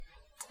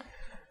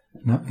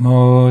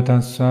Namo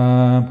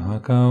tassa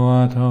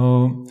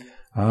bhagavato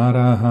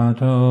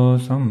arahato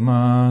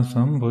samma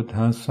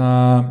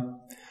sambuddhassa.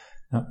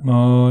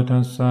 Namo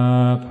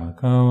tassa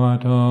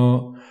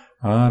bhagavato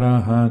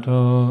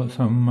arahato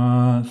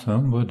samma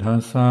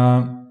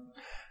sambuddhassa.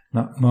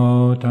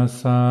 Namo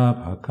tassa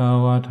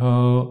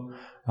bhagavato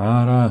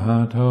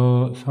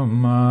arahato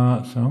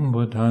samma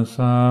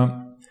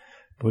sambuddhassa.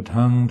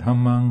 Buddhang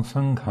dhammang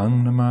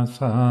sanghang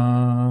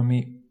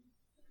namasami.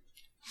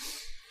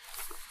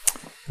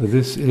 So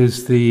this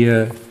is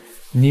the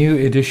new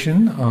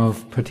edition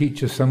of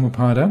Paticca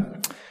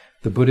Samuppada,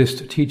 the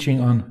Buddhist teaching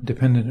on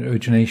dependent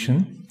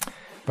origination,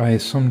 by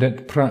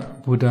Somdet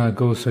Prat Buddha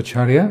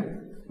Ghosacharya,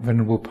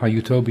 Venerable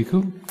Payutto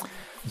Bhikkhu.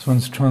 This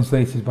one's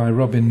translated by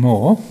Robin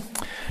Moore.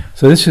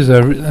 So this is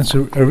a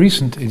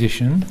recent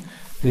edition.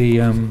 The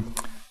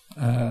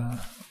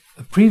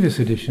previous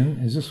edition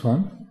is this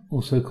one,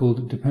 also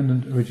called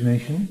Dependent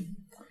Origination.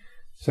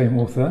 Same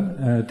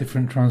author,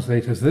 different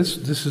translators.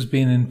 This has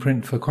been in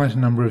print for quite a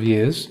number of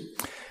years.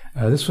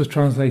 This was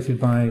translated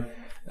by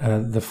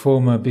the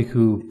former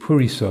Bhikkhu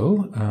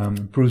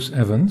Puriso, Bruce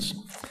Evans,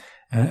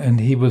 and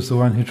he was the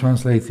one who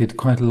translated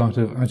quite a lot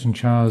of Ajahn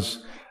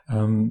Chah's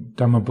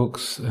Dhamma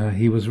books.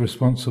 He was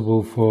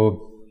responsible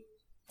for,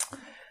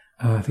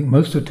 I think,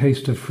 most of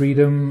Taste of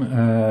Freedom,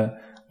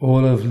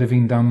 all of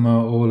Living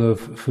Dhamma, all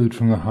of Food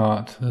from the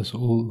Heart. That's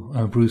all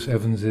Bruce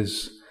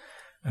Evans's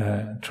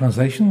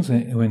translations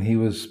when he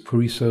was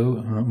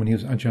Puriso, when he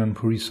was Ajahn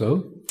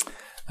Puriso,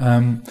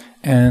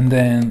 and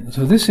then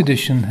so this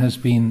edition has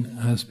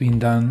been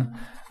done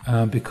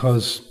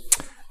because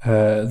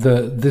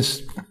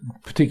this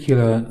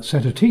particular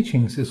set of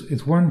teachings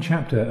is one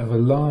chapter of a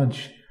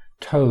large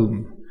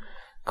tome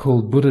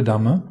called Buddha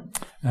Dhamma,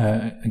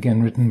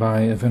 again written by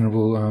a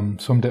Venerable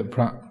Somdet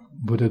Prat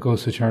Buddha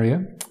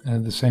Ghosacharya,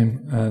 the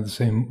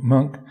same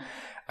monk.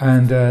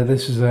 And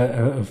this is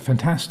a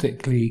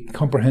fantastically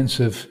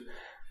comprehensive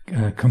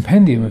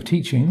compendium of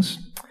teachings,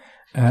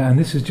 and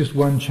this is just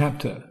one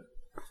chapter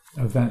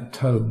of that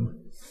tome.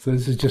 So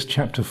this is just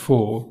chapter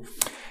 4,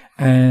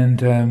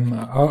 and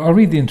I'll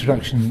read the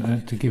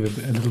introduction to give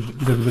a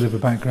little bit of a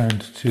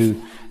background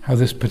to how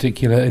this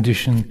particular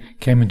edition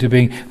came into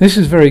being. This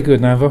is very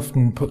good, and I've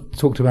often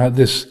talked about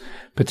this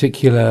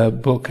particular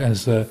book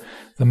as the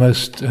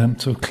most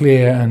sort of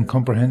clear and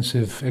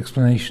comprehensive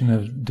explanation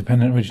of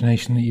dependent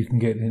origination that you can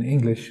get in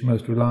English,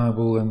 most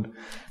reliable and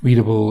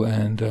readable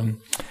and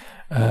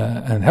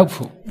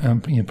helpful,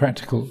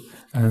 practical.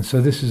 And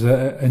so this is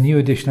a new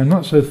edition. I'm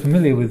not so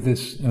familiar with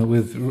this,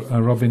 with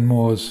Robin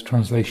Moore's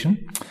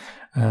translation.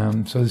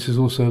 So this is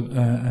also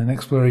an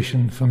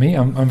exploration for me.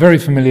 I'm very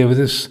familiar with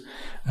this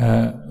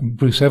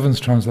Bruce Evans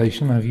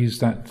translation. I've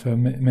used that for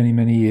many,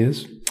 many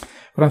years.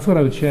 But I thought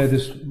I would share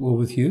this all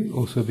with you,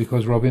 also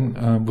because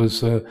Robin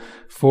was a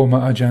former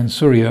Ajahn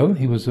Suryo.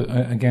 He was,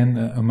 again,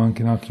 a monk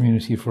in our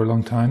community for a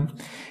long time.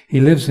 He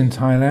lives in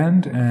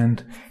Thailand,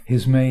 and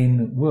his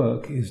main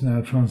work is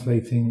now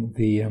translating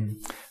the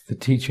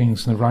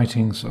teachings and the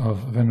writings of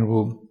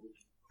Venerable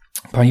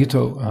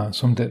Payutto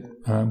Somdet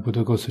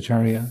Buddha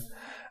Ghosacharya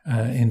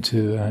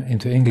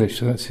into English.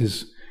 So that's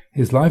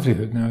his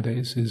livelihood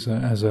nowadays, is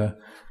as a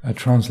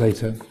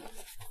translator.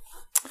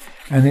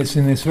 And it's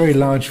in this very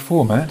large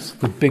format,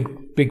 the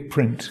big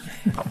print.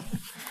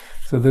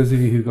 So those of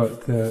you who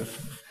got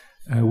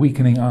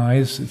weakening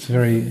eyes, it's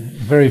very,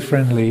 very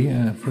friendly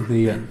for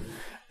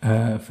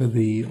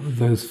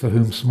those for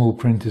whom small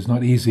print is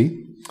not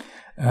easy.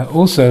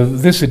 Also,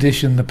 this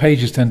edition, the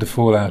pages tend to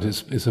fall out.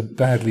 It's a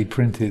badly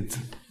printed,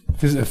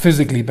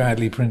 physically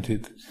badly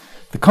printed.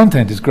 The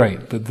content is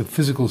great, but the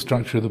physical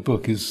structure of the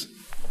book is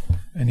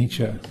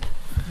anicca.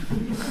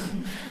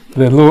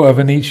 The law of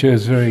anicca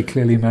is very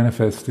clearly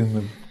manifest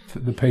in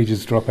the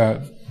pages drop out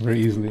very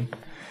easily.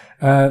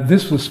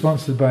 This was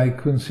sponsored by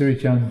Kun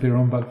Sirichan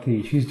Biron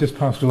Bhakti. She's just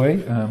passed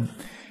away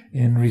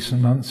in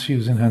recent months. She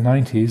was in her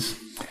 90s,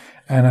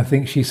 and I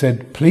think she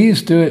said,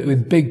 "Please do it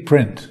with big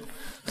print,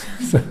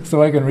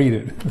 so I can read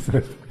it."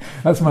 So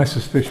that's my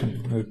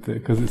suspicion,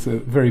 because it's a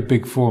very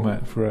big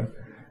format for a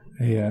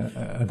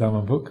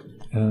Dhamma book.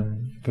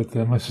 But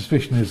my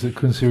suspicion is that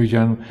Kun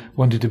Sirichan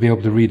wanted to be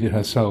able to read it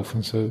herself,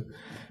 and so,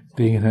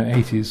 being in her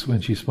 80s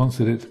when she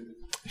sponsored it,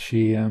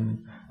 she,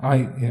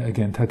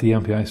 again,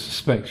 Tatiyampi, I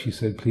suspect she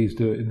said, "Please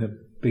do it in the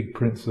big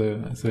print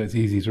so it's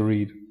easy to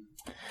read."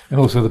 And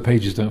also the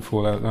pages don't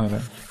fall out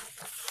either.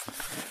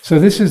 So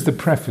this is the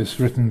preface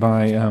written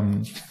by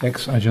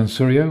ex-Ajahn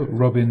Suryo,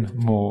 Robin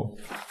Moore.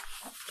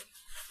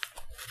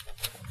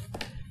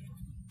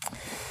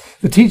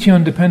 The teaching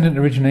on dependent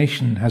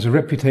origination has a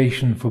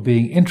reputation for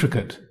being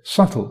intricate,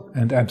 subtle,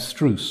 and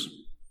abstruse.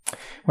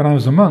 When I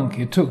was a monk,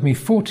 it took me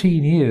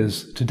 14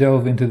 years to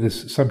delve into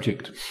this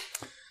subject.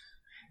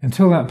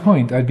 Until that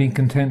point, I'd been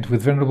content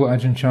with Venerable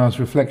Ajahn Chah's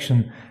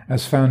reflection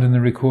as found in the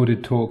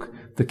recorded talk,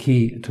 The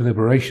Key to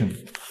Liberation.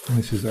 And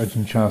this is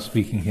Ajahn Chah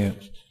speaking here.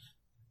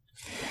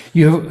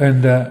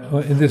 In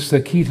this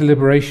Key to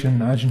Liberation,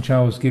 Ajahn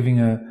Chah was giving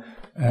a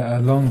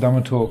long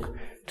Dhamma talk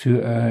to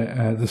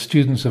the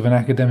students of an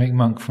academic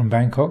monk from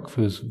Bangkok,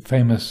 who was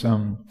famous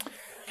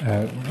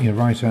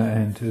writer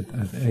and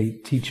a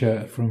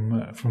teacher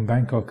from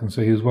Bangkok, and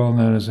so he was well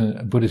known as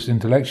a Buddhist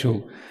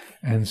intellectual.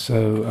 And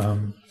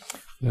so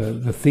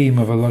the theme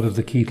of a lot of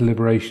the Key to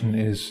Liberation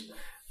is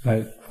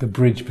like the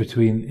bridge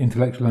between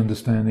intellectual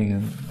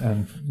understanding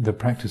and the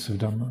practice of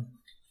Dhamma.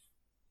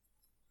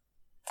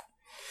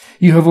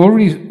 You have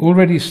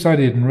already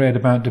studied and read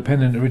about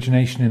dependent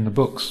origination in the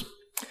books,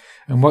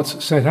 and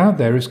what's set out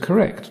there is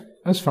correct,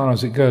 as far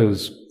as it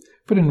goes.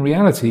 But in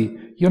reality,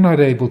 you're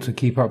not able to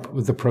keep up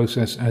with the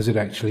process as it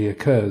actually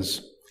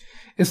occurs.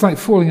 It's like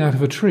falling out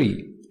of a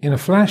tree. In a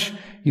flash,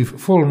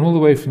 you've fallen all the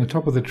way from the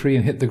top of the tree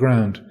and hit the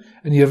ground,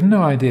 and you have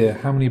no idea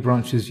how many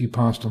branches you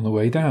passed on the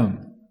way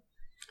down.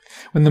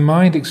 When the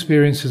mind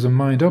experiences a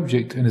mind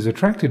object and is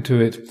attracted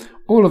to it,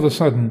 all of a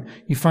sudden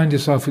you find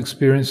yourself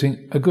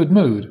experiencing a good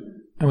mood,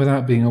 and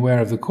without being aware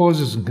of the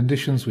causes and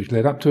conditions which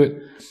led up to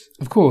it.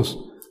 Of course,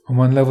 on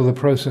one level the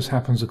process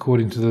happens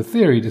according to the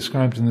theory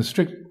described in the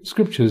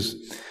scriptures,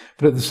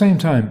 but at the same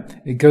time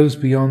it goes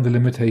beyond the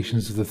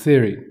limitations of the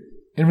theory.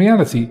 In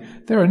reality,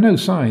 there are no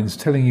signs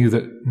telling you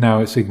that now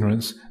it's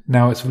ignorance,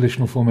 now it's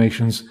volitional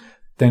formations,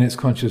 then it's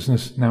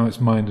consciousness, now it's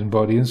mind and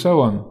body, and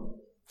so on.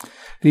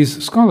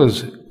 These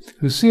scholars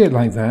who see it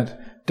like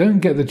that don't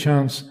get the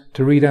chance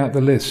to read out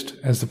the list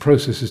as the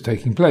process is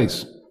taking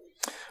place.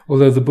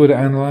 Although the Buddha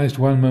analyzed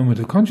one moment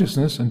of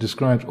consciousness and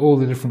described all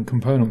the different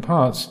component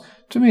parts,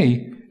 to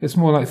me, it's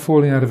more like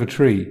falling out of a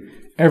tree.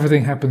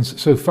 Everything happens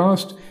so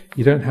fast,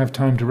 you don't have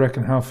time to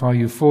reckon how far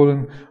you've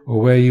fallen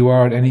or where you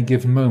are at any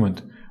given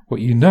moment.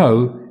 What you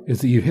know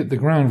is that you hit the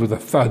ground with a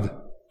thud,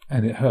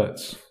 and it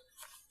hurts.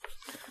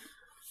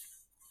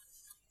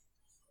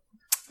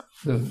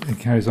 So it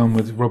carries on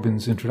with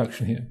Robin's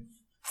introduction here.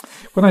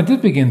 When I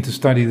did begin to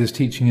study this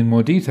teaching in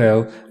more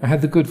detail, I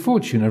had the good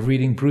fortune of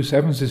reading Bruce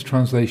Evans's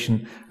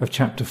translation of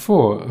Chapter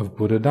 4 of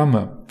Buddha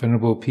Dhamma,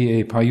 Venerable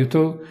P.A.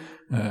 Payutto,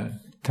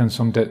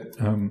 Tensomdet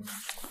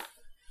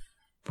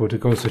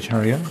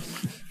Buddhagosacharya,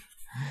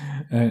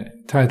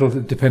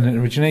 titled Dependent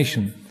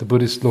Origination, the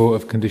Buddhist Law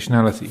of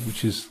Conditionality,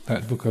 which is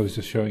that book I was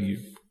just showing you.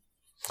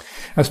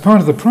 As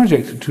part of the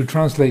project to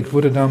translate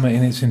Buddha Dhamma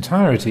in its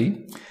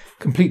entirety,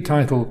 complete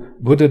title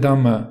Buddha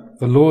Dhamma,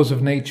 the Laws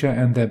of Nature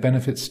and Their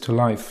Benefits to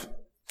Life,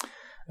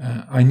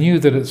 I knew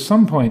that at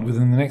some point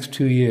within the next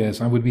 2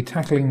 years I would be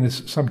tackling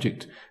this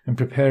subject and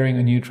preparing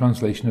a new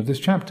translation of this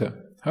chapter.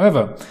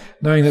 However,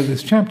 knowing that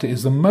this chapter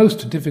is the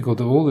most difficult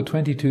of all the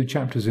 22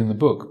 chapters in the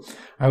book,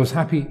 I was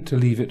happy to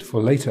leave it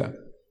for later.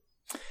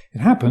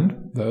 It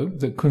happened, though,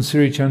 that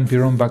Kunsiri-chan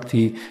Birom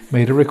Bhakti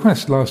made a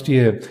request last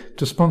year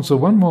to sponsor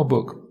one more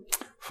book,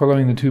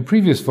 following the 2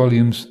 previous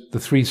volumes, The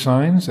 3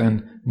 Signs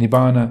and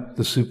Nibbana,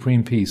 the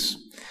Supreme Peace.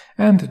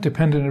 And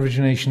Dependent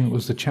Origination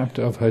was the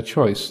chapter of her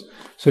choice.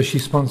 So she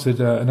sponsored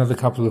another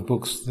couple of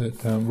books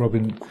that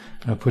Robin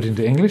put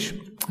into English,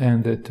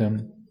 and that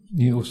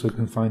you also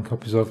can find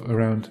copies of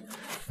around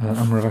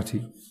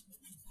Amaravati.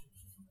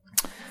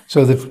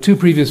 So the 2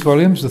 previous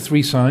volumes, The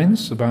 3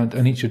 Signs, about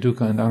Anicca,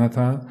 Dukkha and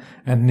Anatta,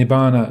 and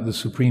Nibbana, the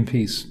Supreme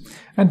Peace.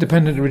 And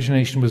Dependent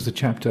Origination was the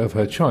chapter of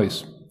her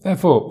choice.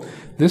 Therefore,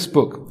 this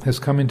book has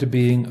come into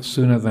being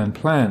sooner than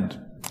planned.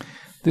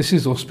 This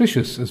is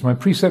auspicious, as my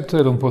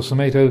preceptor, Luang Por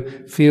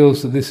Sumedho,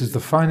 feels that this is the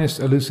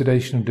finest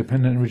elucidation of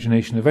dependent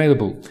origination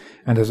available,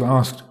 and has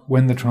asked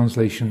when the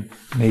translation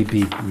may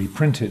be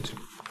reprinted.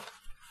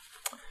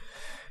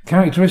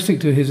 Characteristic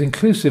to his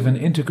inclusive and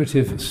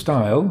integrative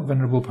style,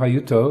 Venerable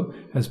Payutto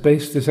has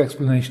based this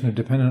explanation of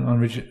dependent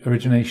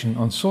origination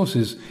on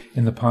sources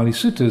in the Pali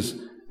Suttas,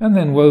 and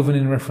then woven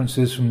in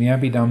references from the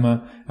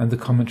Abhidhamma and the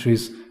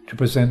commentaries to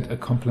present a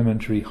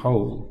complementary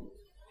whole.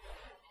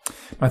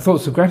 My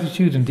thoughts of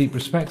gratitude and deep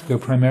respect go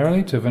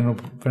primarily to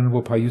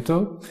Venerable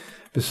Payutto.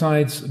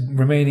 Besides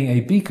remaining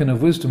a beacon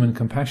of wisdom and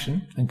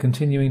compassion and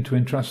continuing to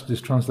entrust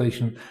this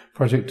translation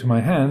project to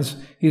my hands,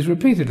 he's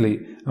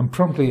repeatedly and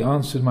promptly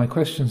answered my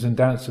questions and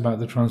doubts about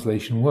the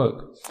translation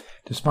work,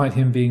 despite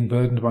him being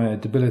burdened by a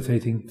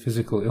debilitating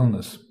physical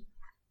illness.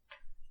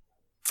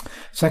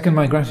 Second,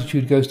 my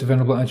gratitude goes to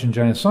Venerable Ajahn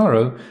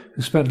Jayasaro,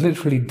 who spent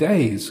literally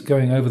days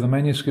going over the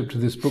manuscript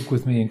of this book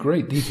with me in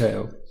great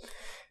detail.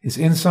 His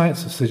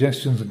insights,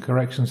 suggestions and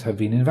corrections have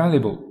been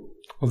invaluable,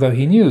 although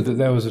he knew that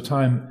there was a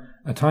time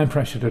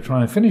pressure to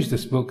try and finish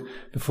this book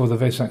before the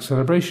Vesak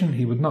celebration.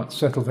 He would not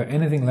settle for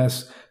anything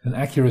less than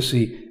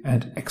accuracy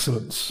and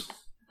excellence.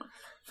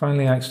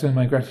 Finally, I extend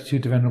my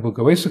gratitude to Venerable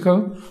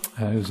Goesiko,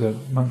 who's a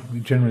monk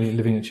generally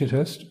living at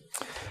Chithurst,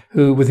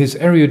 who, with his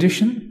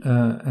erudition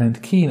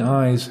and keen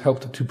eyes,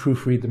 helped to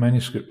proofread the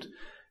manuscript.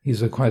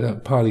 He's quite a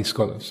Pali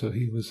scholar, so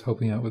he was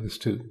helping out with this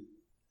too.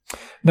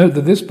 Note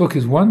that this book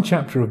is one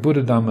chapter of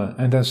Buddha Dhamma,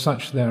 and as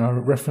such there are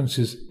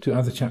references to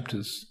other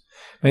chapters.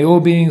 May all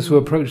beings who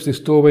approach this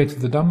doorway to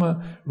the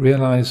Dhamma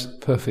realize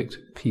perfect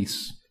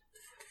peace.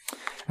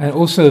 And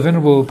also,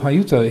 Venerable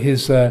Payutto,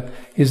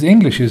 his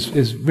English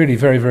is really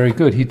very, very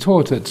good. He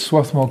taught at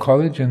Swarthmore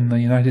College in the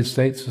United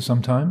States for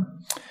some time,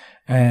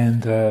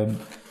 and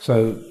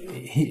so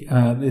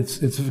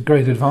it's a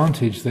great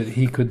advantage that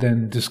he could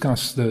then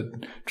discuss the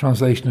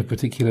translation of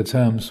particular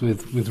terms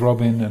with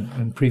Robin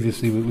and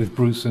previously with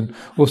Bruce and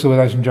also with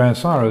Ajahn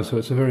Jayasaro. So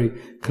it's a very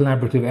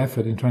collaborative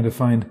effort in trying to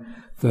find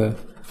the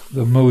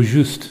mot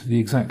juste, the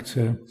exact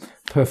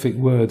perfect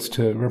words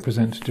to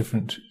represent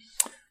different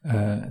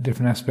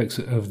aspects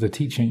of the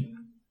teaching.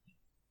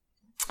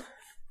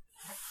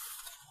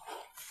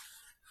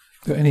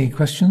 Got any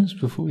questions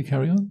before we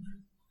carry on?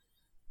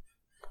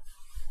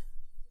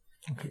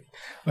 Okay.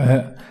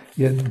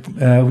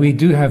 We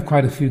do have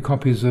quite a few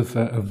copies of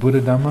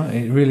Buddha Dhamma.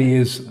 It really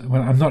is.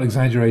 Well, I'm not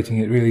exaggerating.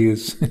 It really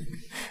is.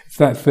 It's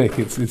that thick.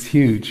 It's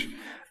huge,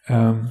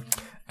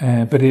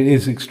 but it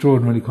is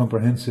extraordinarily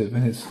comprehensive.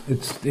 And it's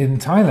in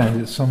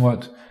Thailand. It's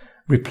somewhat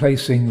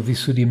replacing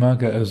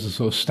Visuddhimagga as the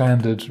sort of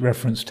standard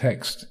reference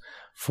text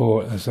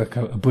as like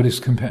a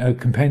Buddhist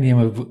compendium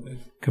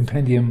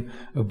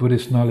of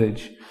Buddhist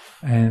knowledge.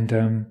 And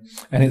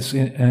it's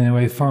in a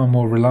way far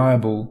more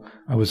reliable,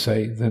 I would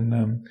say,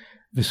 than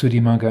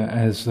Visuddhimagga,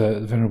 as the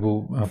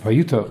Venerable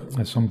Payutta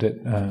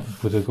Somdet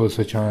Buddha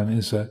Gosacharan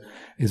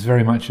is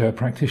very much a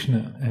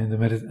practitioner and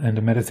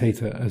a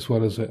meditator, as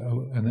well as a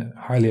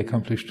highly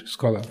accomplished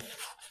scholar.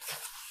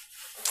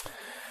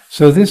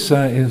 So this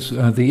is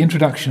the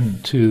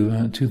introduction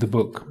to the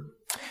book.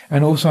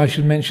 And also I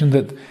should mention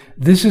that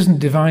this isn't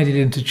divided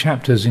into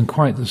chapters in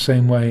quite the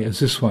same way as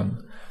this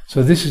one.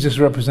 So this is just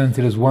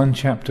represented as one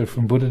chapter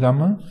from Buddha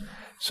Dhamma.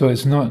 So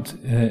it's not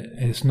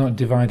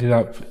divided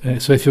up.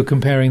 So if you're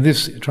comparing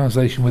this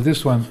translation with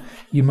this one,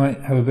 you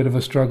might have a bit of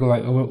a struggle,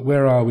 like, oh,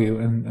 where are we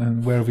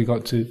and where have we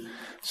got to?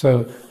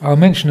 So I'll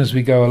mention as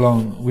we go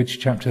along which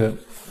chapter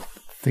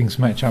things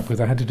match up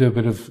with. I had to do a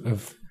bit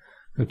of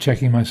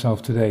checking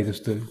myself today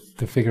just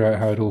to figure out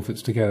how it all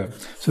fits together.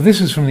 So this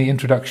is from the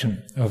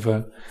introduction of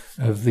the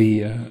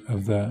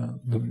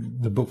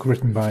book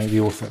written by the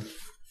author.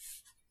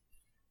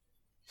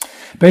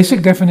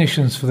 Basic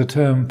definitions for the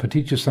term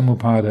paticca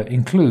samuppada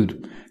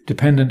include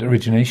dependent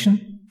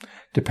origination,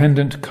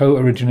 dependent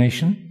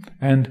co-origination,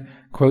 and,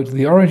 quote,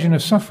 the origin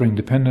of suffering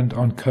dependent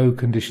on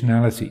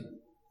co-conditionality.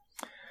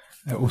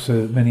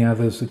 Also many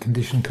others, the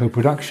conditioned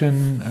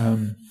co-production,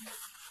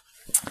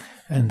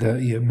 and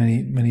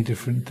many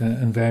different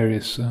and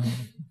various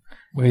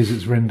ways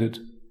it's rendered.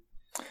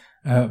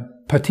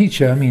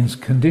 Paticca means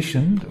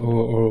conditioned,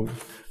 or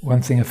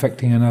one thing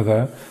affecting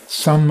another.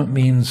 Sam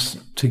means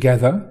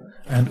together,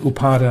 and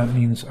upada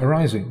means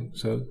arising.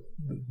 So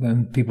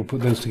then people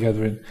put those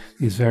together in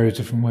these various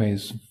different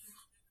ways.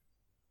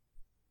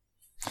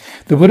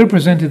 The Buddha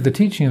presented the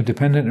teaching of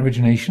dependent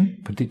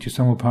origination, paticca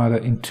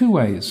samuppada, in two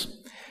ways: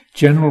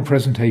 general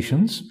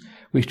presentations,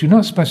 which do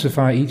not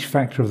specify each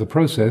factor of the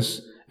process,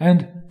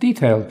 and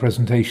detailed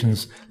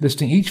presentations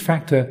listing each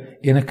factor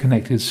in a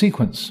connected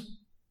sequence.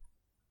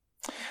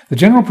 The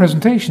general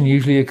presentation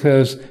usually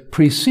occurs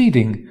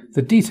preceding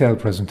the detailed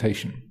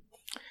presentation.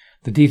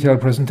 The detailed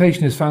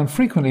presentation is found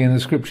frequently in the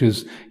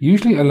scriptures,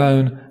 usually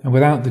alone and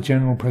without the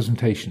general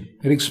presentation.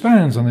 It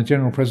expands on the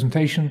general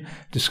presentation,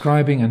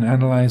 describing and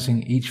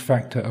analyzing each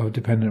factor of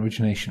dependent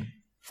origination.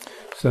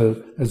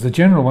 So, as the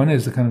general one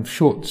is the kind of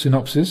short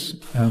synopsis,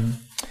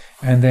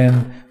 and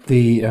then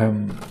the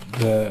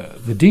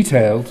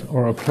detailed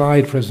or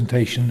applied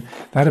presentation,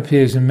 that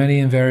appears in many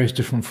and various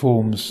different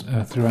forms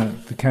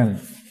throughout the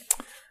canon.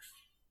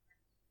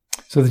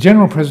 So the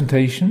general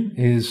presentation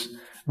is,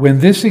 when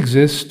this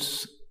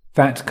exists,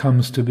 that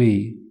comes to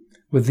be.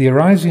 With the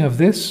arising of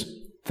this,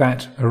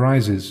 that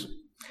arises.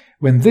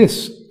 When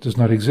this does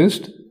not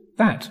exist,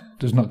 that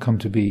does not come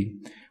to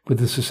be. With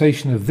the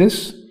cessation of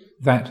this,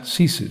 that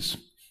ceases.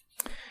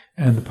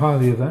 And the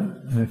Pali of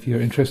that, if you're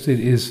interested,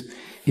 is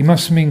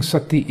imasming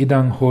sati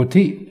idang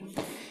hoti,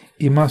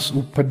 imas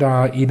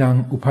upada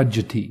idang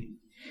upajjati,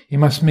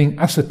 imasming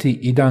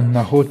asati idang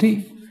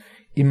nahoti,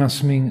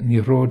 imasming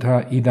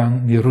nirodha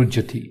idang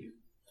nirujjati.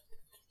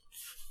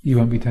 You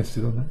won't be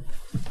tested on that.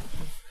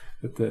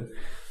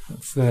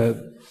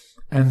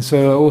 And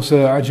so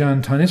also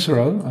Ajahn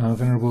Thanissaro,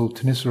 Venerable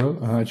Thanissaro,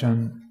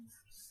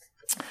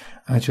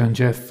 Ajahn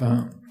Jeff,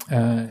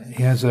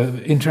 he has an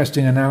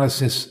interesting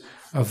analysis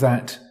of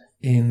that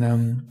in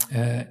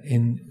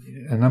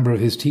a number of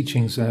his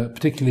teachings,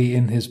 particularly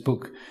in his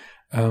book,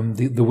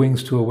 The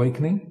Wings to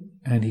Awakening,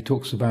 and he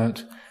talks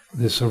about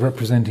this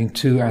representing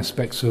two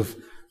aspects of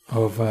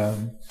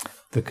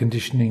the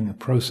conditioning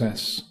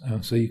process.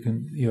 So you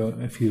can,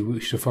 if you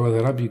wish to follow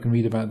that up, you can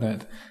read about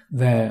that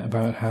there,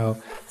 about how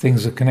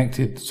things are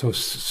connected so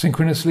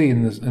synchronously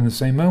in the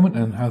same moment,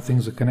 and how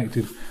things are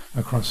connected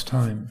across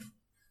time.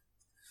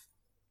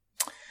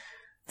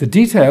 The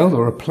detailed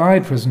or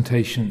applied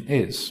presentation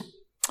is: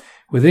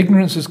 with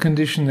ignorance as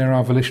condition, there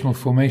are volitional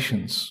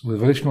formations. With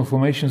volitional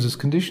formations as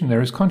condition,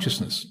 there is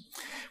consciousness.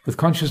 With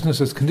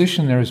consciousness as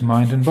condition, there is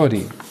mind and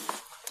body.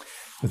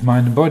 With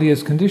mind and body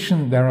as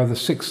condition, there are the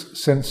 6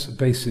 sense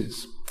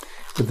bases.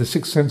 With the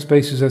 6 sense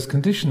bases as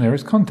condition, there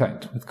is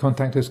contact. With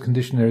contact as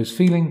condition, there is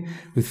feeling.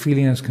 With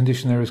feeling as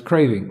condition, there is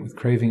craving. With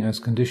craving as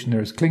condition, there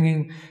is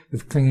clinging.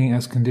 With clinging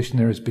as condition,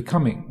 there is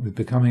becoming. With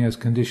becoming as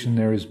condition,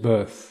 there is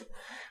birth.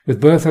 With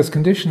birth as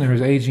condition, there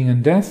is aging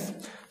and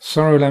death.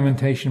 Sorrow,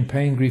 lamentation,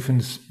 pain, grief,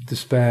 and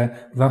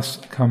despair thus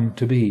come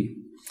to be.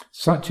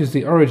 Such is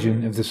the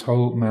origin of this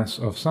whole mass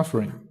of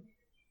suffering.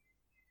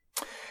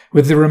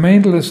 With the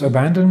remainderless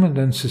abandonment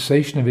and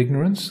cessation of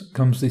ignorance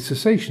comes the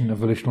cessation of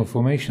volitional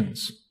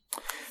formations.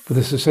 With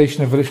the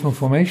cessation of volitional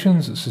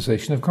formations,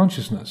 cessation of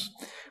consciousness.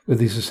 With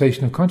the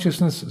cessation of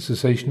consciousness,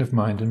 cessation of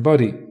mind and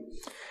body.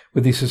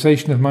 With the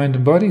cessation of mind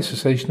and body,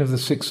 cessation of the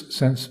 6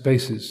 sense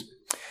bases.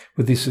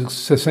 With the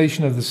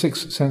cessation of the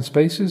 6 sense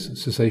bases,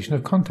 cessation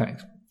of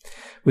contact.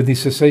 With the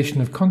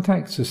cessation of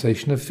contact,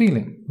 cessation of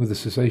feeling. With the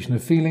cessation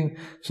of feeling,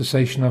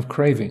 cessation of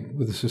craving.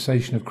 With the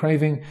cessation of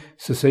craving,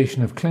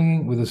 cessation of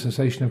clinging. With the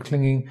cessation of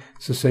clinging,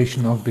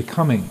 cessation of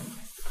becoming.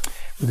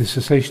 With the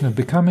cessation of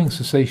becoming,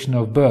 cessation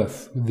of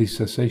birth. With the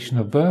cessation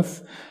of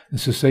birth, the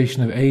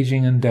cessation of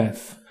aging and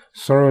death.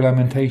 Sorrow,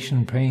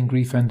 lamentation, pain,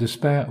 grief, and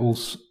despair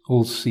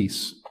all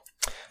cease.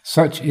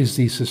 Such is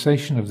the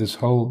cessation of this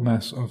whole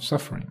mass of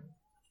suffering.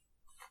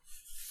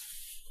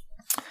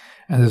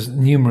 And there's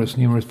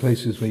numerous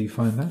places where you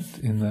find that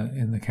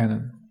in the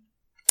canon.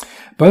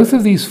 Both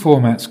of these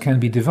formats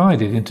can be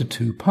divided into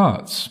 2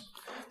 parts: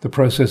 the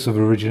process of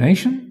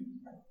origination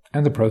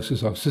and the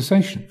process of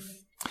cessation.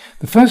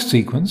 The first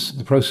sequence,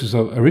 the process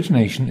of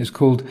origination, is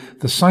called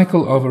the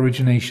cycle of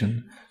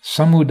origination,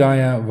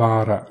 Samudaya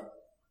Vara.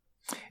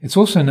 It's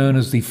also known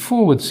as the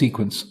forward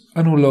sequence,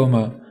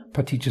 Anuloma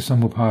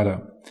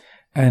Paticcasamuppada,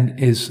 and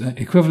is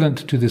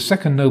equivalent to the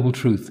second noble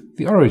truth,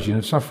 the origin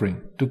of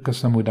suffering, Dukkha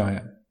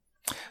Samudaya.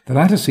 The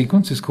latter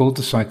sequence is called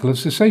the cycle of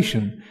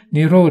cessation,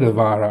 Nirodha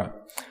Vara,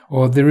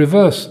 or the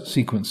reverse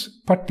sequence,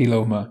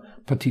 Pattiloma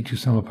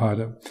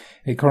Paticcasamuppada.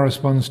 It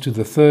corresponds to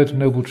the third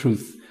noble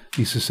truth,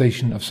 the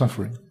cessation of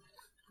suffering.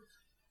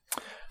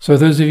 So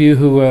those of you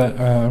who were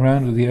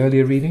around with the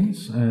earlier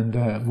readings and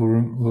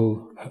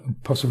will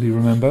possibly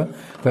remember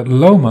that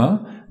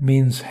loma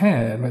means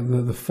hair, like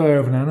the fur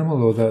of an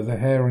animal or the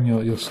hair on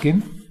your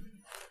skin.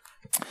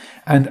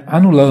 And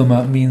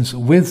anuloma means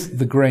with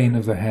the grain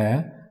of the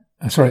hair.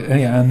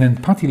 And then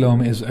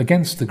patiloma is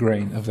against the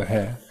grain of the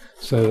hair.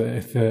 So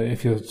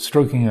if you're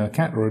stroking a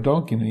cat or a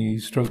dog, you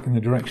stroke in the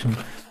direction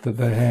that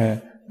the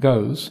hair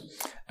goes,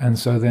 and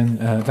so then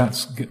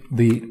that's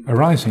the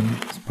arising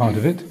part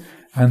of it,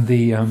 and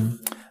the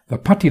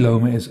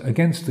patiloma is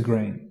against the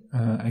grain,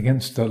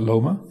 against the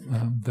loma,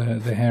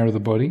 the hair of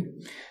the body,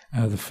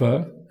 the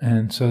fur,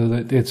 and so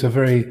that it's a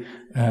very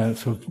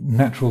sort of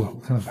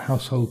natural kind of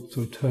household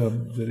sort of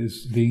term that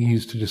is being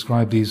used to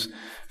describe these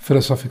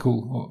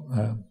philosophical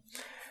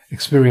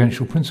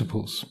experiential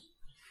principles.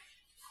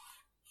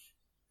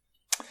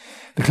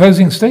 The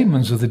closing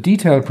statements of the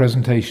detailed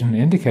presentation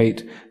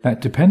indicate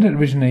that dependent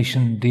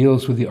origination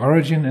deals with the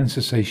origin and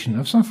cessation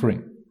of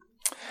suffering.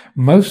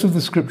 Most of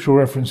the scriptural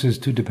references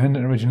to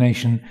dependent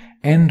origination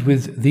end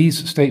with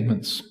these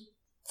statements.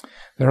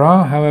 There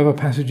are, however,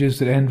 passages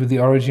that end with the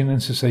origin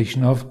and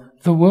cessation of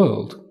the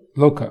world,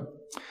 loka.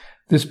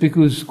 This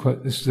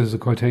is a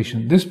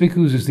quotation, this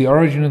bhikkhus is the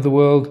origin of the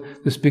world,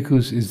 this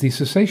bhikkhus is the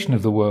cessation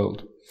of the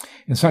world.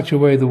 In such a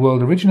way the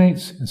world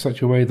originates, in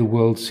such a way the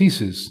world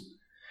ceases.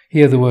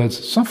 Here the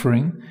words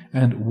suffering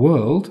and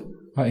world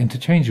are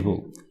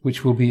interchangeable,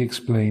 which will be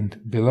explained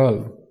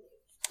below.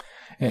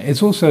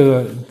 It's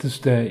also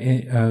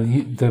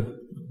the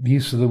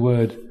use of the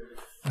word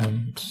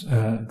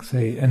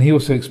and he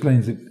also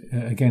explains it,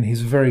 again,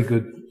 he's a very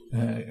good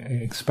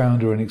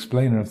expounder and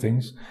explainer of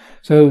things.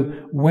 So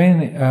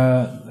when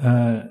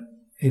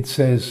it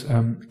says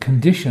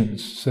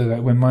conditions, so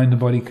that when mind and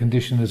body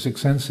condition the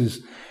 6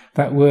 senses,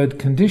 that word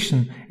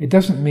condition, it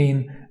doesn't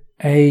mean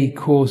A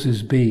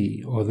causes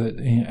B, or that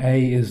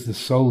A is the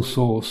sole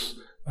source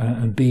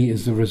and B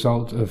is the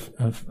result of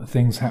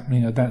things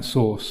happening at that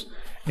source.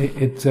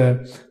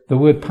 The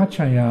word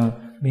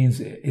pachaya means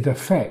it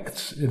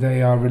affects,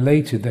 they are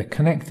related, they're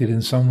connected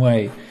in some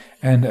way.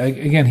 And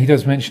again, he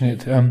does mention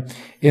it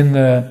in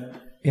the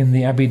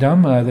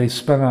Abhidhamma. They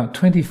spell out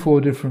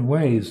 24 different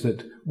ways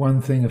that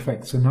one thing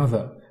affects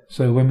another.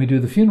 So when we do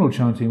the funeral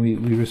chanting, we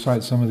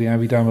recite some of the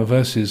Abhidhamma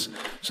verses.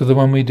 So the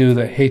one we do,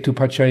 the Hetu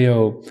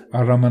Pachayo,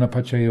 Aramana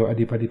Pachayo,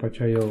 Adipati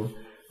Pachayo,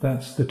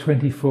 that's the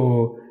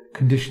 24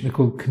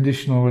 called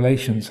conditional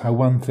relations, how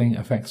one thing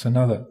affects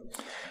another.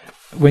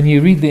 When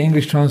you read the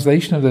English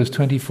translation of those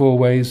 24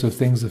 ways of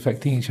things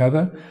affecting each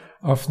other,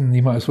 often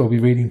you might as well be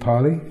reading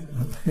Pali,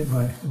 in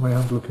my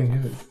humble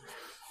opinion. It's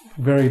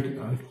very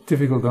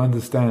difficult to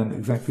understand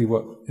exactly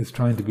what is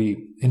trying to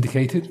be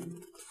indicated.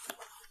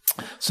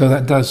 So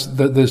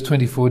those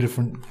 24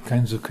 different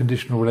kinds of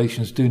conditional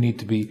relations do need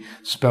to be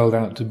spelled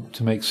out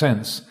to make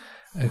sense,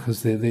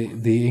 because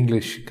the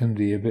English can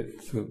be a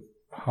bit sort of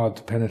hard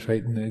to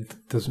penetrate, and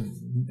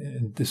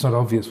it's not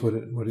obvious what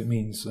it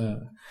means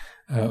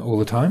all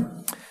the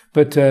time.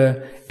 But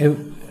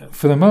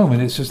for the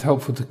moment, it's just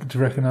helpful to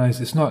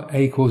recognize it's not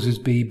A causes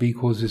B, B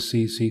causes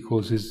C, C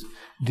causes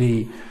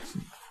D,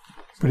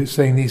 but it's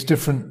saying these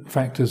different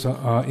factors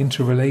are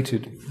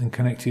interrelated and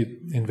connected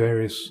in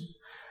various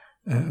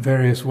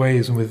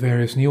ways and with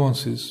various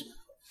nuances.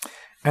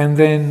 And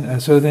then,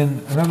 so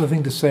then another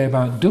thing to say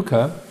about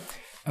dukkha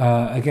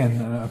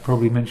Again, I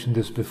probably mentioned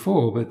this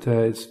before, but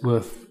it's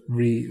worth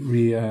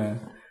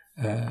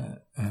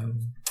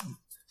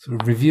sort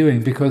of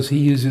reviewing, because he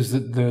uses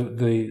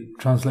the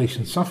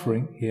translation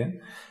suffering here.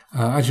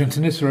 Ajahn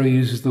Thanissaro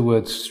uses the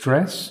word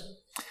stress.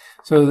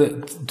 So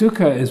that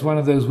dukkha is one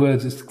of those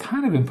words it's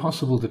kind of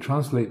impossible to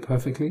translate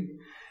perfectly,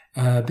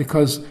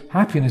 because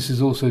happiness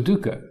is also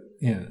dukkha.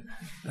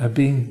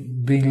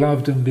 Being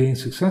loved and being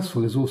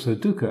successful is also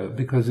dukkha,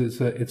 because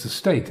it's a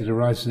state. It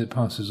arises, it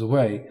passes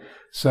away.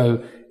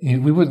 So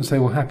we wouldn't say,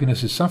 well,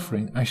 happiness is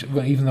suffering.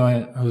 Even though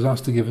I was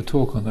asked to give a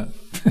talk on that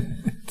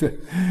to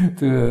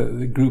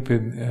a group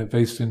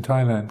based in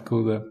Thailand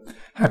called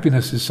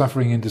 "Happiness is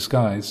Suffering in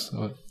Disguise."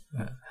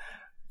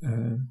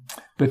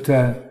 But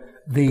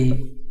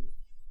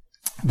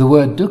the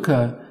word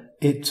dukkha,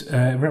 it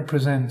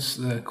represents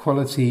the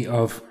quality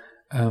of,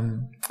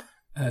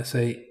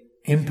 say,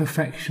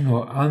 imperfection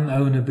or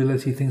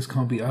unownability. Things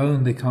can't be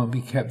owned, they can't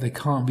be kept, they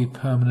can't be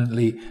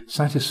permanently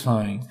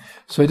satisfying.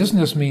 So it doesn't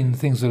just mean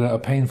things that are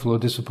painful or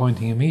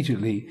disappointing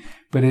immediately,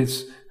 but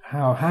it's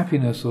how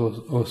happiness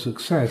or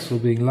success or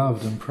being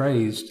loved and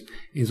praised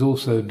is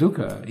also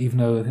dukkha, even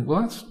though I think,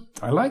 well,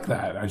 I like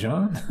that,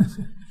 Ajahn.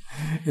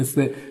 It's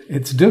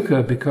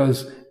dukkha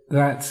because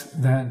that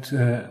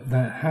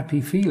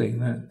happy feeling,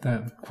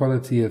 that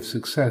quality of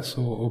success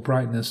or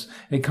brightness,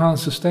 it can't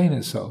sustain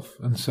itself,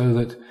 and so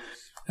that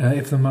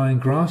if the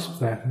mind grasps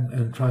that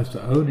and tries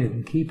to own it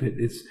and keep it,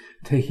 it's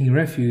taking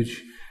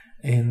refuge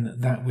in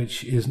that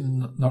which is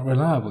not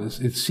reliable.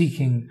 It's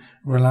seeking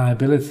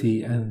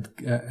reliability and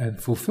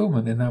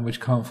fulfillment in that which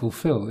can't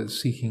fulfill.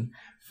 It's seeking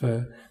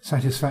for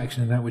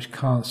satisfaction in that which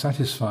can't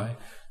satisfy.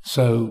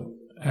 So,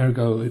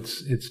 ergo,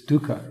 it's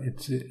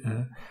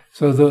dukkha.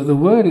 So the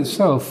word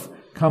itself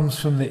comes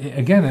from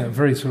again a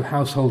very sort of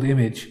household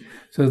image.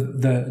 So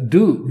the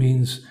du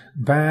means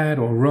bad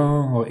or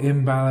wrong or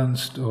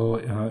imbalanced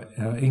or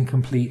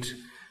incomplete.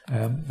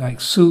 Like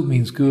su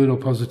means good or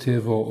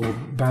positive or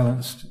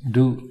balanced.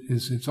 Du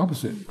is its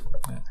opposite.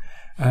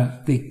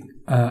 The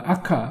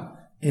akka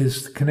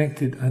is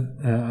connected,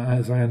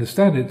 as I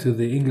understand it, to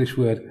the English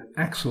word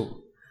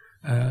axle,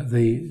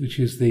 which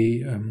is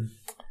the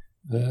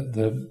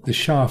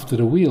shaft that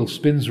a wheel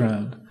spins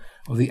round,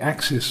 or the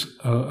axis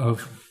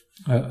of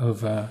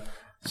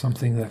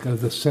something like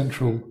the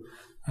central.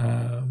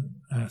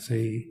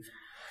 Say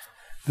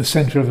the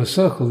center of a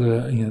circle,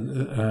 a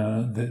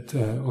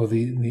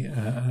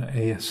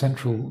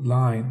central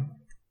line.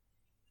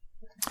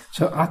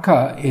 So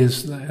akka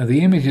is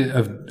the image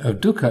of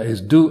dukkha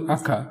is du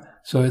akka.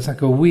 So it's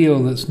like a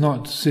wheel that's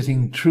not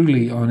sitting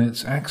truly on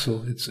its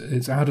axle.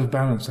 It's out of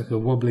balance, like a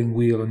wobbling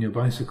wheel on your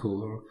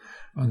bicycle or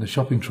on the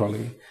shopping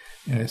trolley.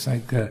 It's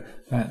like that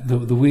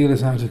the wheel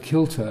is out of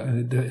kilter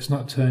and it's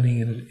not turning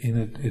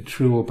in a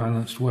true or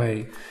balanced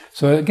way.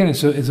 So again,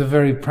 it's a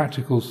very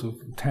practical, sort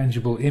of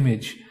tangible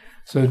image.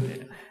 So,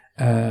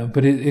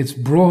 but it's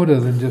broader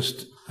than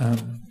just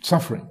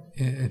suffering.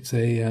 And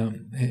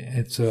in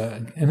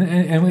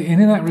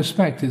that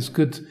respect, it's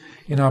good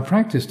in our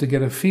practice to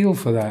get a feel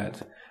for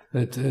that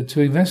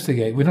to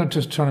investigate. We're not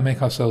just trying to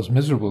make ourselves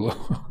miserable or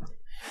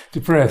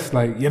depressed,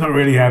 like you're not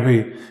really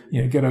happy,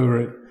 get over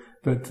it.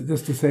 But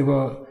just to say,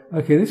 well,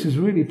 okay, this is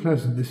really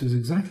pleasant. This is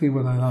exactly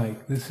what I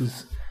like. This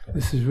is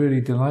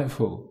really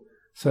delightful.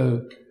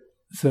 So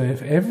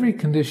if every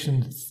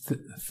conditioned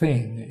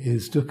thing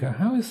is dukkha,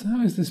 how is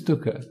this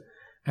dukkha?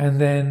 And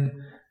then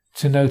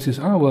to notice,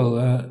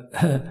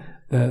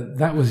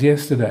 that was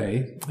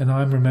yesterday, and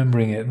I'm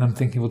remembering it, and I'm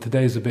thinking, well,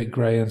 today's a bit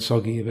grey and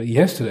soggy, but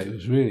yesterday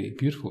was really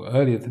beautiful.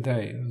 Earlier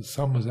today, the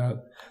sun was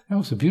out. That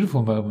was a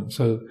beautiful moment.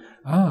 So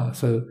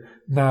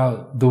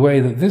now the way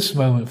that this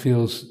moment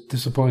feels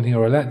disappointing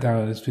or a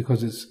letdown is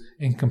because it's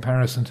in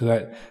comparison to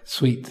that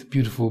sweet,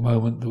 beautiful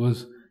moment that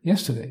was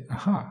yesterday.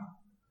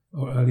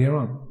 Or earlier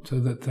on.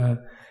 So that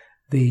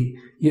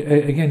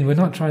again, we're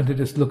not trying to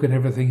just look at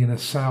everything in a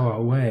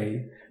sour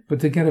way, but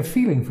to get a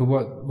feeling for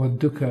what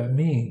dukkha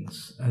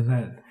means, and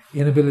that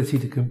inability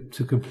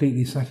to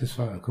completely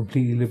satisfy or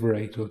completely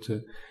liberate or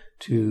to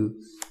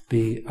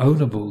be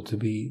ownable, to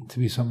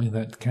be something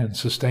that can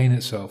sustain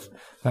itself.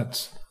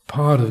 That's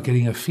part of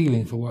getting a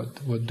feeling for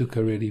what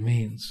dukkha really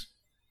means.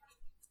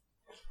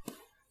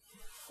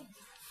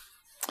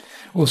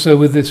 Also,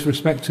 with this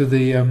respect to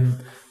the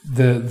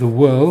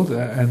world,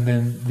 and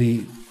then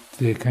the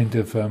kind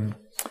of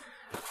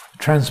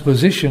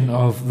transposition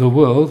of the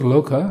world,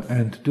 loka,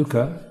 and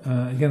dukkha.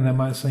 Again, that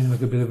might seem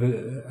like a bit of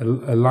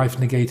a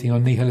life-negating or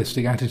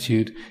nihilistic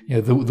attitude.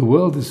 The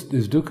world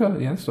is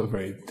dukkha. Yeah, that's not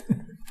very.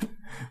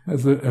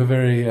 That's a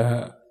very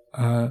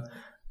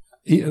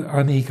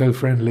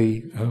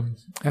uneco-friendly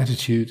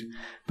attitude.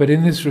 But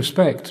in this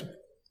respect,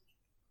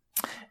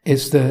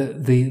 it's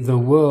the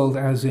world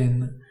as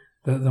in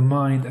the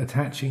mind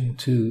attaching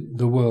to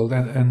the world,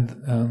 and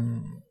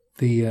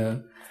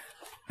in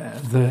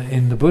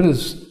the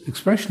Buddha's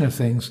expression of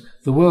things,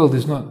 the world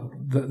is not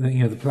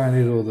the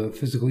planet or the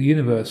physical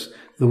universe.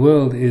 The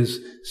world is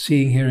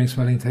seeing, hearing,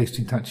 smelling,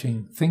 tasting,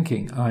 touching,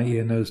 thinking, eye,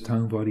 ear, nose,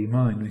 tongue, body,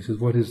 mind. And he says,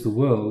 what is the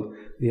world?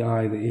 The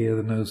eye, the ear,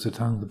 the nose, the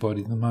tongue, the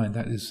body, the mind.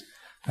 That is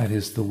that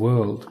is the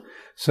world.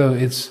 So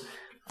it's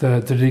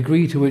the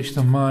degree to which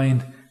the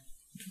mind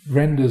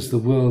renders the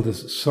world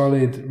as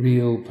solid,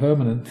 real,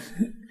 permanent,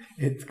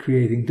 it's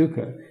creating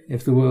dukkha.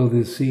 If the world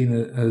is seen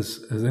as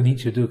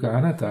anicca, dukkha,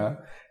 anatta,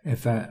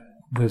 if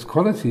those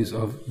qualities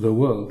of the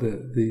world,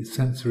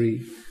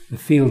 the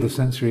field of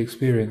sensory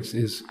experience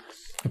is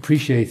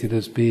appreciated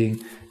as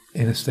being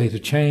in a state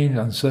of change,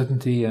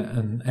 uncertainty,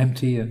 and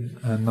empty,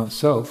 and not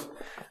self,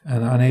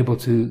 and unable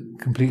to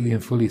completely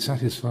and fully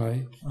satisfy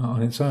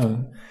on its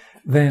own,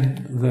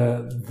 then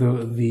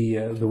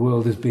the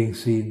world is being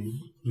seen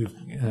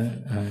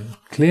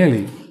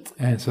clearly,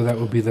 and so that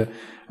would be I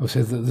would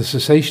say the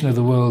cessation of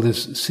the world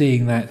is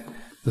seeing that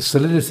the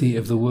solidity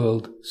of the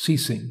world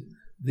ceasing,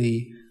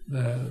 the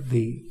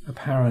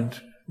apparent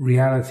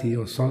reality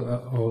or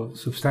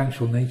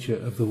substantial nature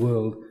of the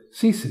world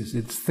ceases,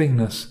 its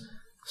thingness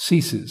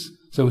ceases.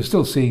 So we're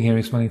still seeing,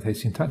 hearing, smelling,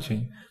 tasting,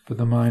 touching, but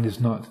the mind is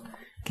not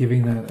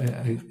giving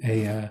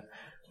that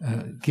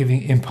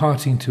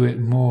imparting to it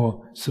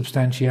more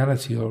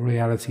substantiality or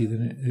reality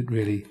than it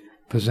really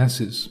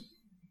possesses.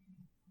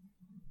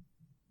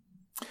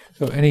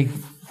 So, any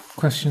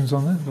questions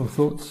on that or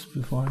thoughts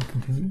before I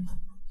continue?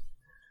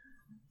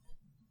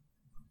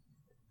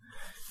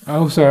 I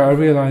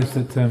realised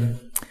that a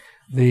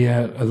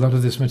lot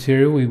of this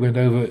material we went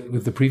over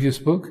with the previous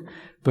book,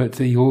 but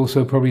you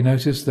also probably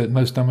noticed that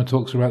most Dhamma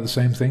talks are about the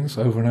same things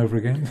over and over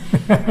again.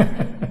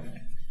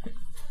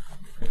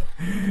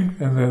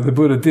 And the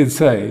Buddha did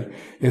say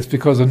it's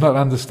because of not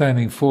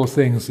understanding four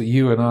things that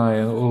you and I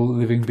and all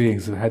living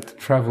beings have had to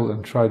travel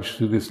and trudge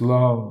through this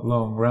long,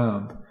 long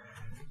round.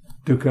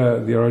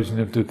 Dukkha, the origin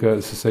of dukkha,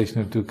 the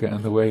cessation of dukkha,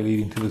 and the way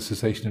leading to the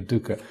cessation of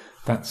dukkha.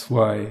 That's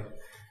why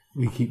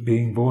we keep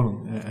being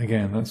born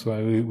again. That's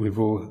why we've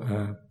all...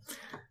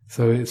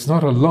 so it's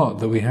not a lot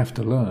that we have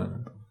to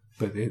learn,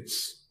 but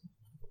it's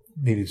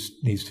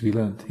needs to be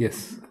learned.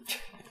 Yes?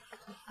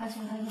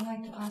 Ajahn, I would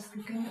like to ask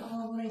you, can you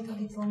elaborate a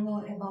little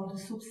more about the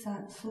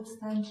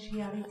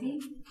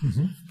substantiality,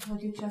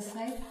 what you just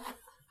said?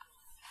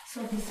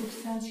 So the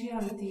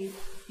substantiality,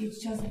 it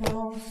just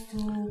belongs to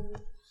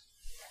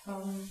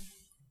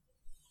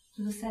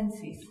the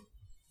senses.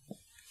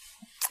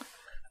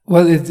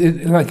 Well,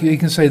 like you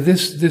can say,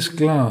 this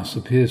glass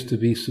appears to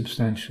be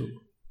substantial.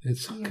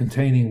 It's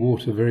containing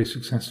water very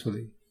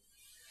successfully.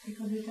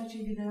 Because we touch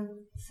it with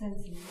the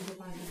senses, with the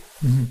body.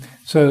 Mm-hmm.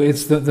 So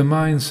it's the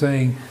mind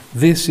saying,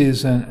 this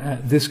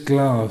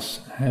glass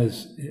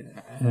has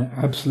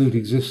absolute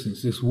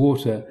existence. This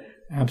water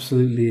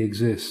absolutely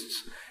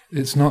exists.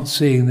 It's not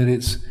seeing that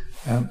it's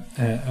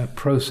a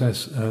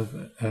process of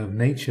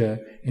nature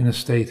in a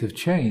state of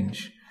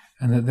change,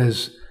 and that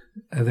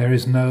there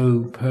is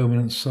no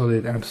permanent,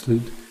 solid,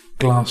 absolute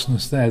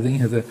glassness there.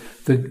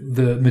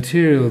 The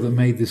material that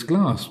made this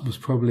glass was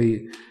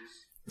probably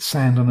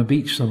sand on a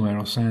beach somewhere,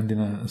 or sand in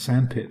a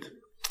sand pit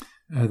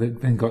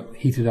that then got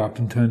heated up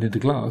and turned into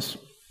glass.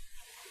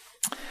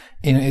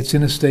 It's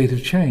in a state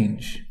of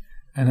change,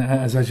 and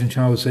as Ajahn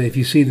Chah would say, if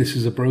you see this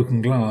as a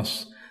broken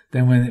glass,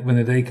 then when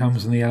the day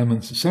comes and the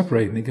elements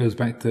separate and it goes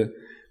back to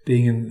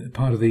being in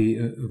part of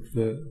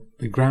the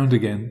ground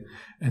again,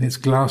 and its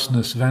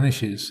glassness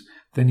vanishes,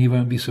 then you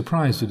won't be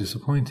surprised or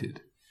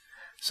disappointed.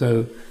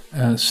 So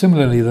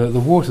similarly, the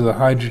water, the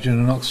hydrogen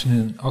and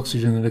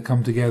oxygen that have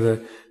come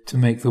together to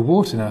make the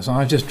water now. So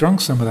I've just drunk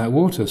some of that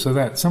water, so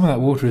that some of that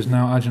water is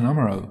now Ajahn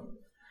Amaro.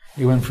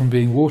 It went from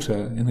being water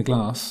in the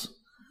glass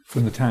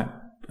from the tap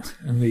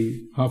and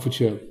the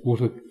Hertfordshire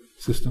water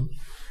system.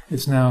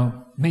 It's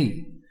now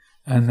me.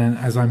 And then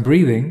as I'm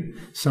breathing,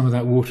 some of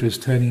that water is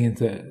turning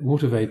into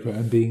water vapor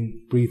and being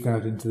breathed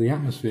out into the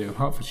atmosphere of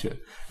Hertfordshire.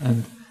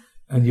 And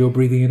you're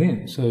breathing it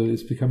in, so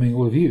it's becoming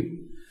all of you.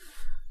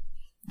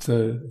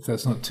 So if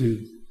that's not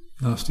too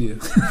nasty.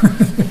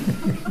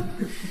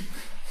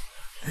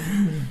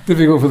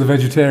 Difficult for the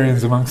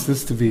vegetarians amongst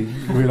us to be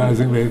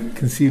realizing we're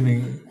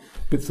consuming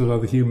bits of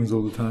other humans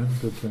all the time,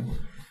 but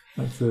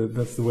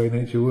that's the way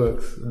nature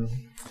works.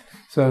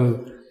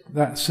 So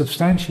that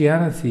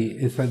substantiality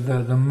is that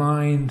the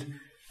mind,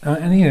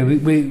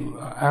 and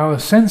our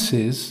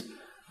senses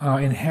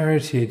are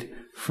inherited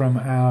from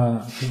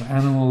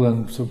animal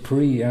and sort of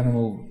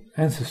pre-animal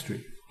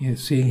ancestry.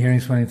 Seeing, hearing,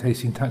 smelling,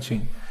 tasting,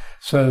 touching.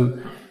 So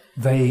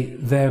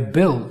they're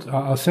built.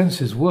 Our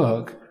senses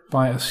work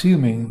by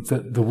assuming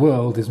that the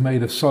world is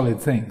made of solid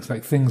things,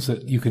 like things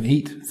that you can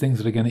eat, things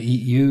that are going to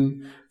eat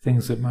you,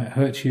 things that might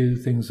hurt you,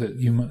 things that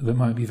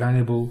might be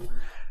valuable,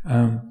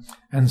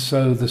 and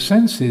so the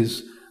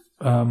senses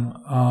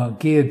are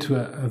geared to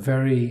a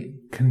very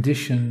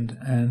conditioned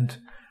and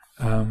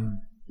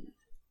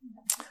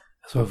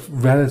sort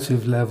of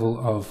relative level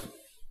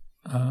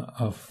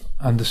of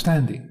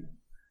understanding.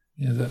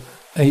 That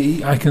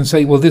I can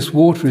say, well, this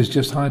water is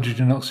just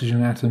hydrogen and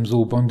oxygen atoms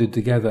all bonded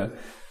together.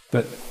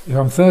 But if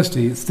I'm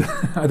thirsty,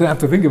 I don't have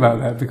to think about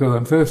that because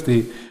I'm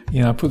thirsty.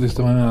 I put this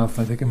to my mouth,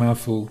 I take a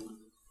mouthful,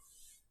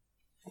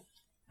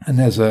 and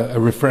there's a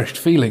refreshed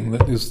feeling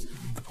that is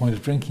the point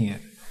of drinking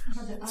it.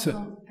 But the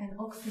atom and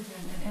oxygen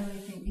and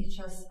everything, it teach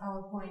us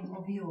our point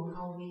of view,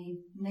 how we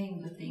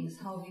name the things,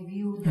 how we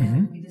view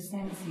them with the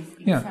senses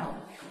itself.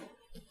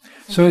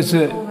 So it's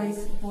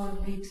always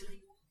work with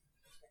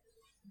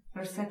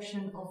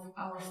perception of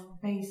our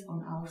based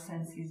on our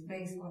senses,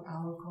 based on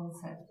our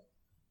concept.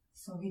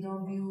 So we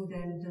don't view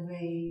them the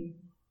way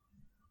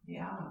they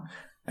are.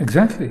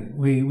 Exactly.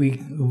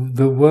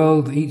 The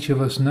world each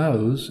of us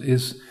knows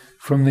is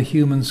from the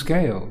human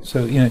scale.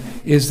 So,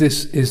 is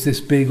this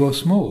big or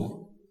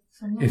small?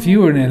 So if you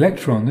were an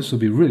electron, this will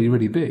be really,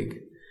 really big.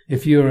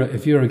 If you're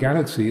a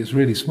galaxy, it's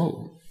really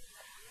small.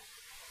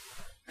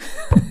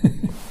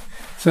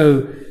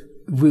 So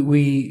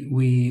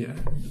we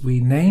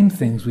name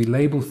things, we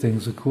label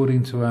things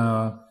according to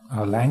our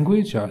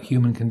language, our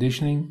human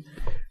conditioning,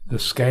 the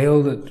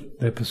scale that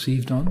they're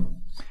perceived on.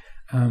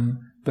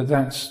 But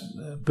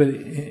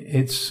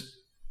it's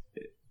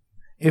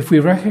if we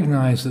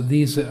recognize that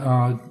these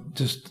are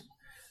just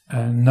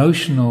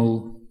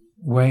notional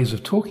ways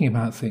of talking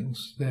about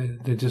things,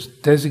 they're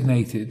just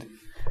designated.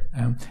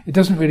 It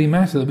doesn't really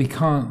matter that we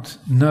can't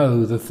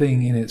know the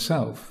thing in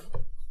itself.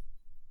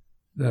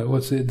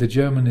 The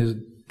German is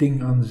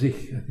Ding an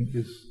sich, I think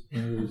is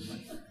one of those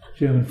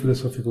German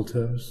philosophical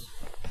terms.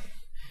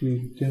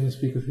 We German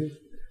speakers here?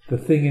 The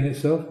thing in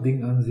itself,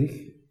 Ding an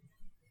sich.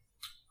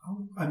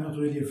 I'm not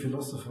really a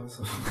philosopher,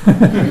 so.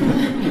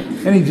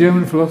 Any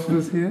German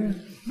philosophers here?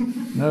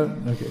 No?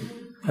 Okay.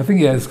 I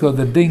think, it's called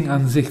the Ding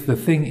an sich, the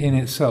thing in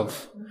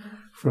itself,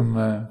 from,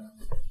 I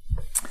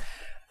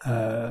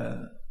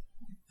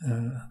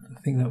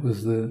think that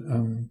was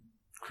the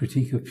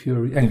Critique of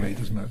Pure... Anyway, it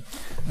doesn't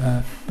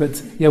matter.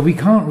 But we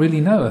can't really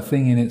know a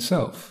thing in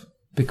itself,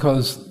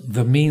 because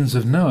the means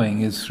of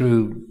knowing is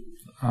through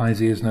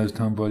eyes, ears, nose,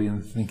 tongue, body,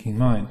 and the thinking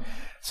mind.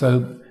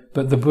 So,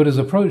 but the Buddha's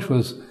approach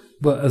was,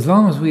 well, as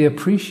long as we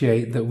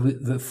appreciate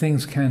that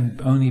things can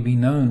only be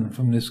known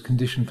from this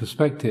conditioned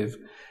perspective,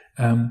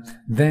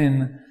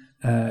 then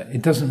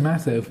it doesn't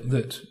matter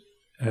that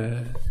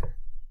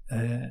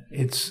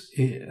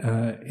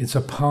it's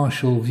a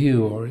partial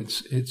view, or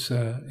it's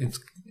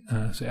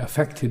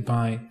affected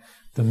by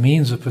the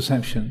means of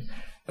perception.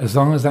 As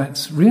long as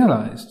that's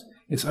realized,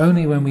 it's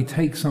only when we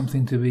take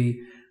something to be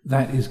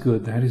that is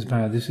good, that is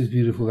bad, this is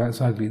beautiful,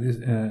 that's ugly.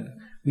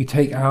 We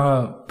take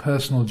our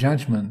personal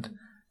judgment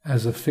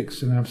as a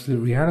fixed and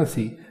absolute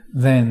reality,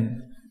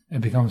 then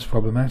it becomes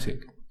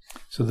problematic.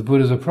 So the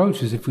Buddha's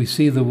approach is, if we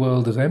see the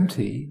world as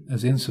empty,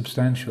 as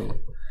insubstantial,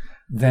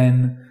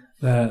 then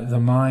the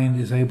mind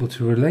is able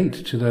to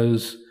relate to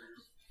those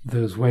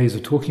ways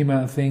of talking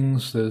about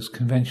things, those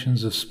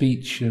conventions of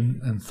speech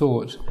and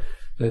thought,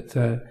 that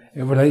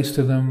it relates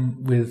to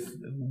them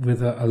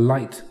with a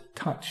light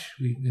touch.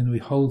 We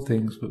hold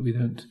things, but we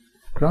don't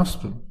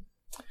grasp them.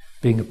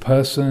 Being a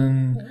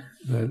person,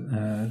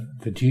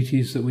 the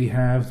duties that we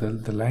have,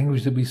 the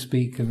language that we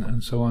speak,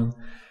 and so on,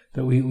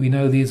 that we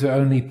know these are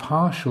only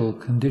partial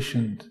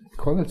conditioned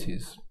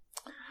qualities.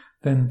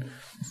 Then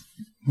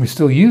we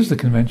still use the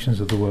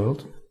conventions of the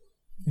world,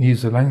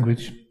 use the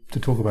language to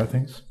talk about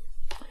things,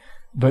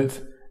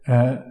 but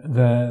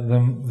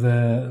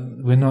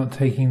we're not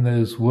taking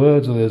those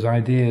words or those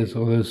ideas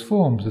or those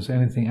forms as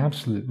anything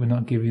absolute. We're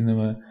not giving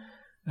them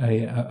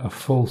a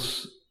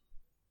false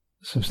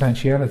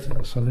substantiality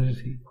or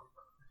solidity.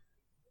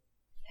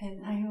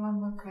 And I have one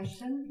more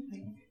question.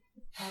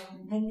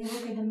 When you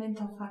look at the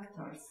mental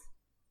factors,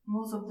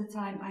 most of the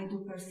time I do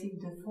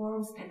perceive the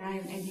forms, and I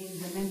am adding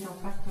the mental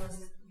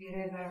factors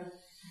wherever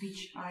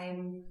which I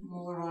am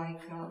more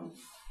like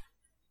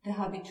the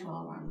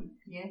habitual one.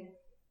 Yeah.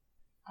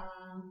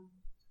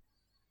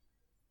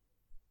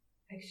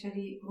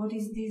 Actually, what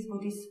is this?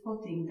 What is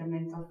spotting the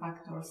mental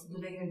factors?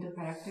 Do they have the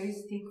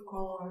characteristic,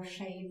 color,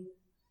 shape,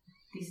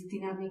 this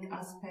dynamic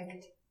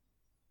aspect?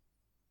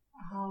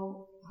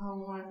 How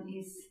one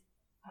is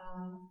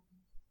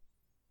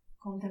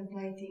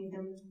contemplating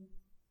the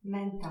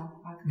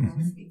mental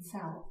factors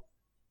itself,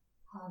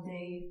 how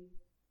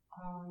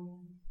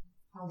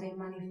they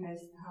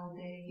manifest, how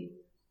they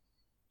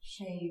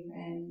shape,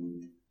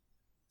 and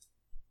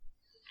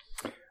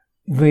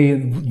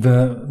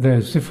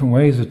there's different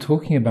ways of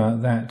talking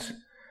about that.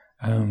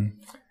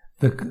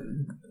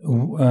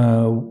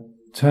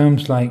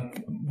 Terms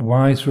like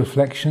wise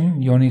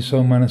reflection,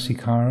 yoniso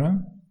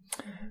manasikara,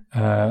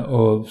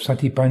 or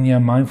satipanya,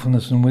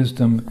 mindfulness and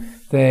wisdom,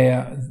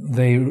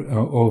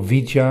 or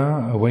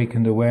vijja,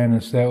 awakened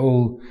awareness, they're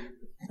all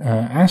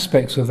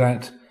aspects of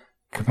that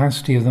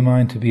capacity of the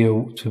mind to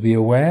be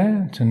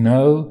aware, to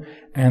know,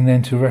 and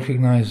then to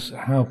recognize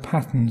how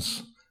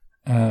patterns,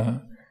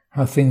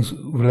 how things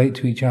relate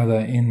to each other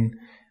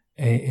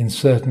in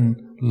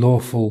certain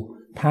lawful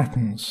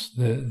patterns,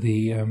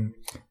 the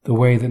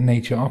way that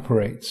nature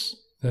operates,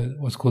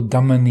 what's called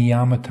dhamma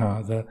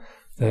niyamata,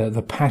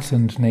 the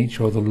patterned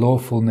nature or the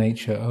lawful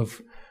nature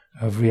of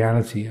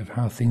reality, of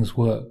how things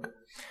work.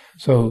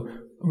 So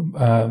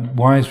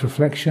wise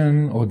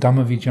reflection, or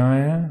dhamma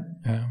vijaya,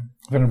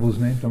 Venerable's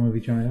name, dhamma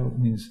vijaya,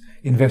 means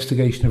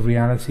investigation of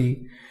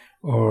reality,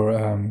 or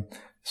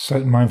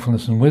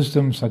mindfulness and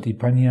wisdom,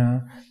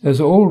 satipanya.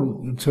 Those are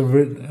all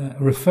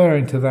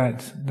referring to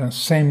that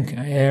same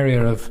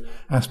area of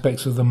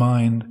aspects of the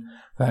mind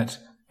that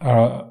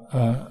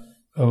are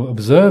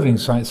observing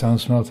sight,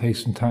 sound, smell,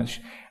 taste and touch,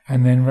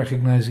 and then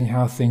recognizing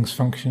how things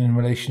function in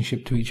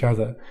relationship to each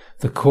other,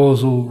 the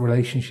causal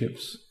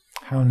relationships,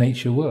 how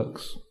nature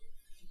works.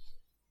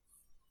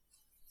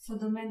 So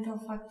the mental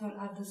factors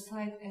are the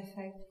side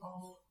effect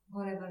of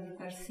whatever we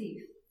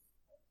perceive.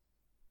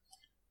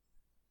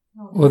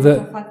 No, the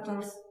mental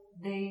factors,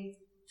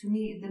 to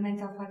me, the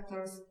mental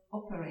factors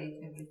operate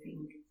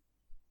everything.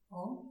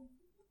 Oh?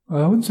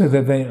 Well, I wouldn't say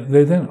that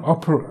they don't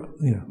operate.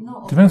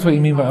 No, depends what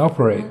you mean by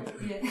operate.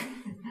 Yeah.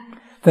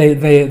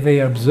 They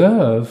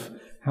observe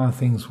how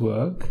things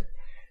work,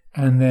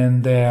 and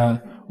then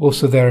they're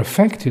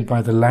affected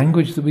by the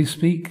language that we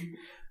speak,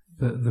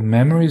 the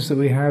memories that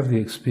we have, the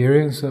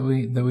experience that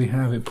we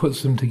have. It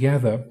puts them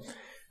together,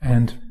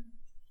 and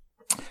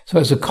so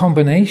it's a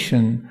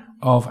combination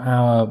of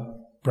our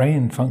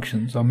brain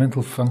functions, our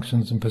mental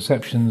functions and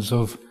perceptions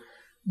of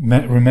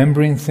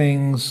remembering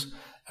things,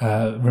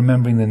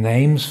 remembering the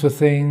names for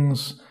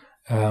things,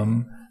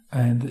 and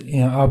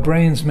our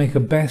brains make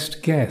a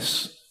best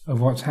guess of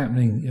what's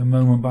happening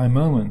moment by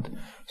moment.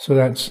 So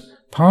that's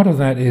part of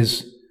that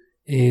is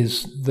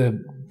the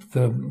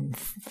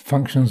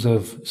functions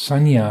of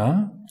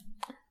sanya,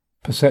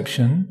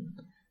 perception,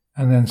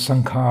 and then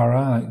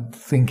sankhara, like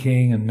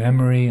thinking and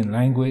memory and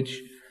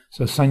language.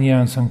 So sanya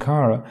and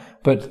sankhara,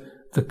 but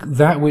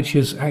that which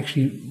is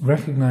actually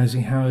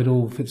recognizing how it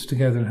all fits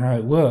together and how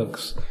it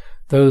works,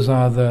 those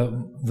are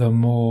the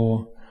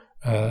more,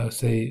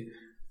 say,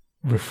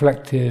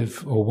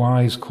 reflective or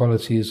wise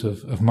qualities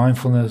of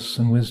mindfulness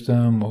and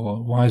wisdom,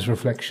 or wise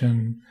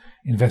reflection,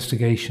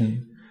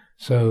 investigation.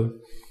 So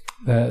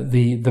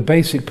the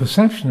basic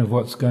perception of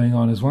what's going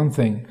on is one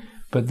thing,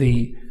 but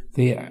the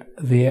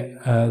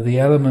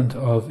element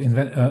of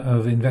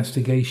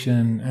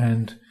investigation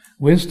and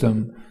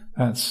wisdom,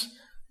 that's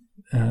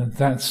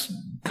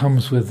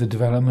comes with the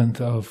development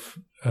of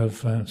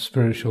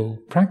spiritual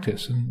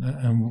practice,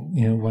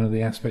 and one of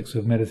the aspects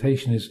of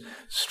meditation is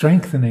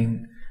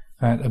strengthening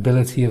that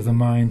ability of the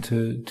mind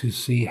to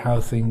see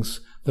how things,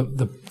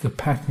 the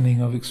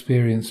patterning of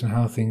experience and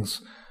how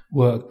things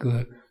work,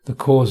 the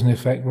cause and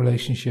effect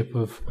relationship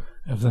of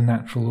the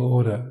natural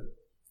order.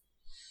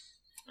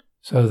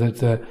 So that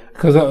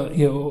because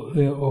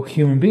or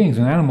human beings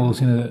and animals,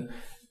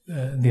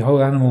 the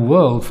whole animal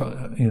world,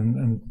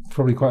 and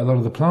probably quite a lot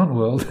of the plant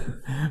world,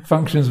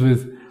 functions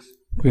with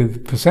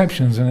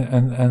perceptions,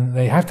 and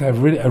they have to have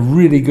a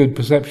really good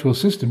perceptual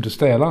system to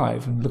stay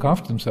alive and look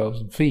after themselves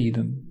and feed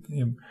and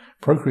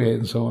procreate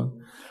and so on.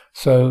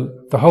 So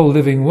the whole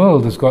living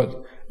world has got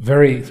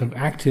very sort of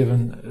active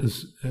and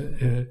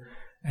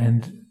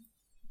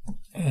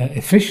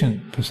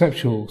efficient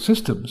perceptual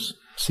systems: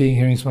 seeing,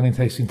 hearing, smelling,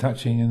 tasting,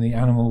 touching in the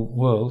animal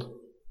world.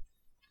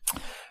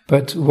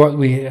 But what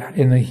we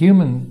in the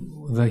human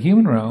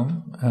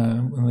realm,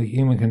 in the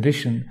human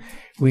condition,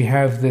 we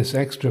have this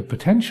extra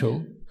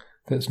potential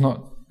that's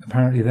not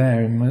apparently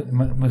there in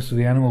most of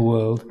the animal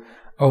world,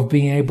 of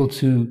being able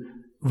to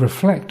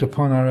reflect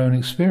upon our own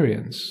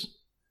experience.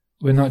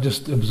 We're not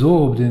just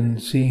absorbed in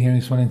seeing,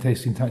 hearing, smelling,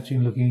 tasting,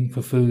 touching, looking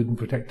for food and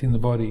protecting the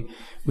body.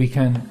 We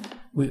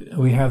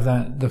have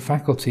the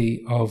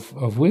faculty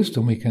of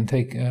wisdom. We can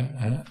take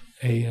an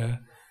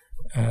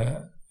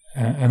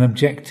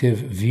objective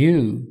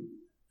view,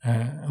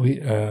 and we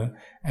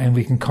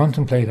can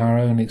contemplate our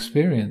own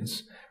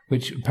experience,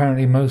 which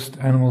apparently most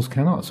animals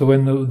cannot. So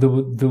when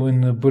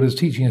the Buddha's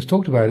teaching is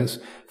talked about, it's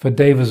for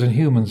devas and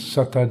humans,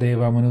 satta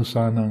deva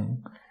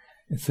manusanang.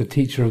 It's the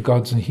teacher of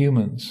gods and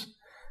humans.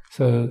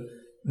 So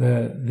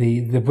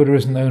the Buddha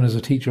isn't known as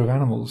a teacher of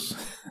animals.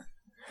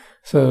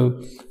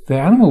 So the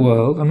animal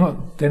world, I'm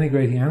not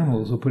denigrating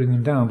animals or putting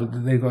them down,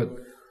 but they've got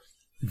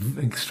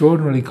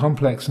extraordinarily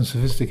complex and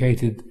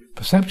sophisticated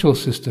perceptual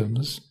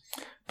systems.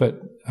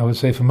 But I would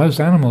say for most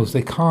animals,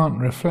 they can't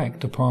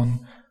reflect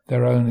upon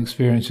their own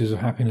experiences of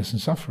happiness and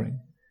suffering.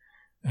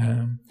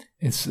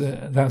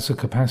 That's a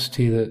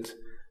capacity that,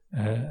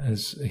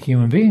 as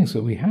human beings,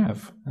 that we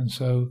have, and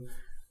so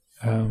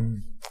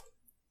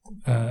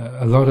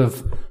a lot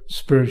of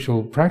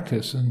spiritual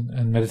practice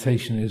and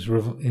meditation is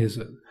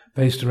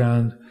based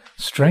around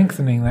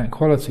strengthening that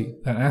quality,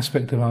 that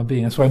aspect of our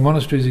being. That's why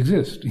monasteries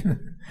exist.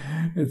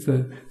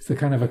 It's a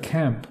kind of a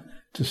camp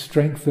to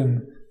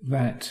strengthen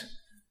that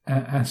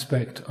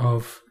aspect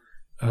of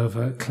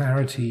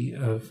clarity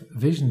of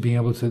vision, being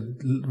able to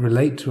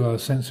relate to our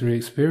sensory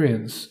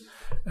experience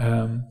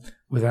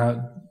without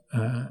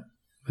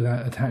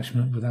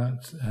attachment,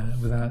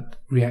 without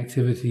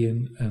reactivity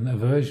and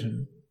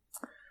aversion,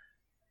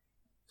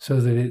 so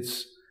that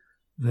it's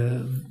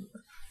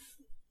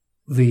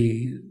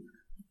the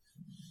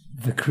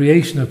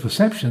creation of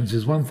perceptions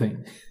is one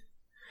thing,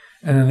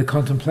 and then the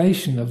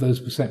contemplation of those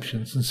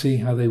perceptions and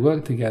seeing how they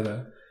work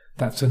together,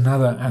 that's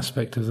another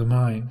aspect of the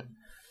mind.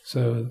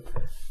 So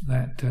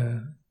that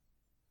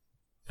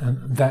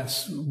and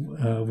that's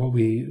what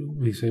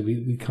we say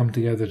we come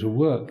together to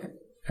work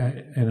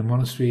in a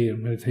monastery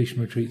and meditation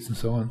retreats and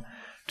so on,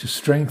 to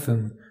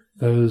strengthen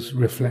those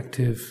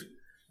reflective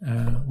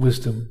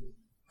wisdom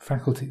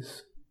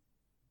faculties.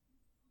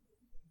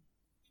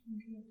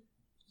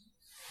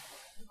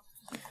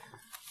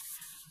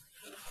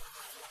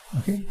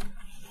 Okay?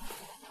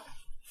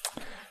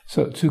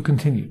 So, to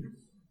continue.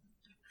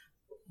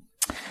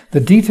 The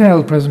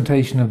detailed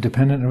presentation of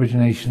dependent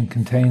origination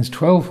contains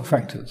 12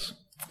 factors,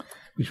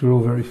 which we're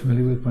all very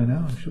familiar with by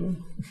now, I'm sure,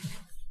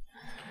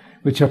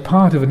 which are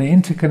part of an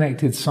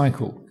interconnected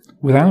cycle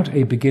without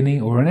a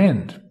beginning or an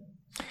end.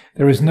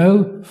 There is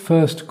no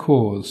first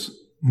cause,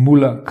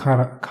 mula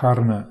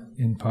karna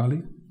in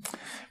Pali.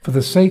 For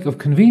the sake of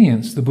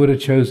convenience, the Buddha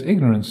chose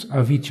ignorance,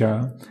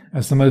 avijja,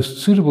 as the most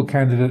suitable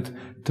candidate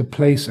to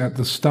place at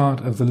the start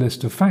of the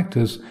list of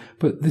factors,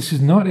 but this is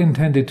not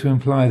intended to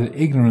imply that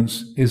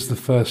ignorance is the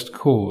first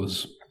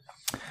cause.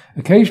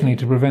 Occasionally,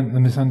 to prevent the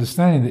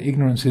misunderstanding that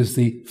ignorance is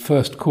the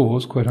first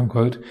cause, quote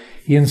unquote,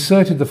 he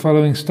inserted the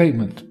following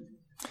statement.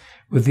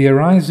 With the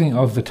arising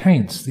of the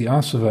taints, the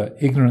asava,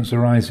 ignorance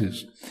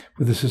arises.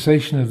 With the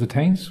cessation of the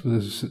taints, with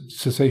the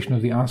cessation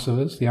of the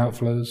asavas, the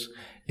outflows,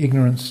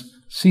 ignorance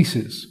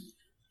ceases.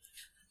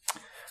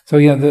 So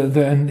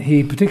and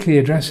he particularly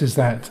addresses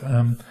that.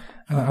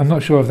 I'm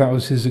not sure if that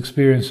was his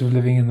experience of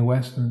living in the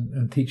West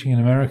and teaching in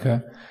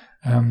America.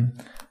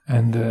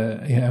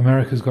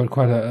 America's got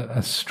quite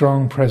a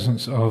strong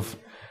presence of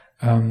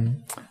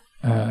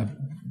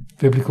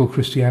biblical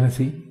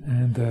Christianity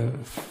and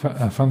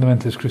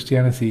fundamentalist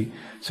Christianity.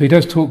 So he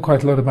does talk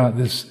quite a lot about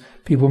this,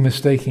 people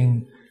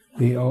mistaking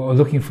or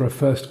looking for a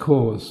first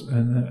cause,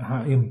 and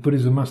how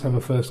Buddhism must have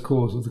a first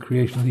cause of the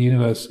creation of the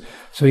universe.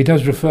 So he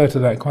does refer to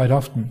that quite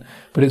often.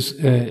 But it's,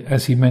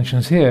 as he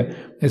mentions here,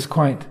 it's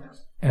quite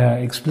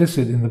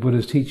explicit in the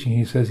Buddha's teaching.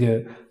 He says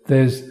here,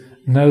 there's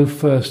no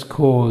first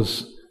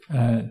cause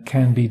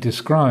can be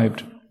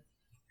described,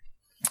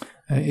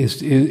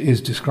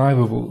 is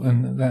describable,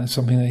 and that's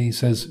something that he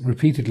says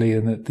repeatedly,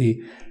 and that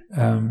the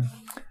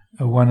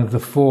one of the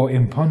four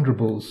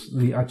imponderables,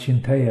 the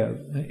achintaya,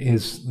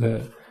 is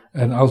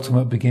an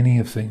ultimate beginning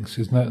of things.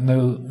 Is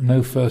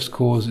no first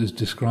cause is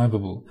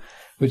describable,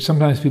 which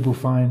sometimes people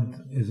find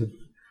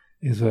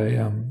is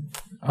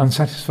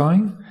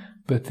unsatisfying.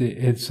 But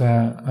it's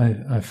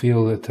I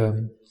feel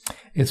that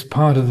it's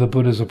part of the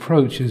Buddha's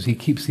approach, as he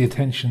keeps the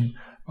attention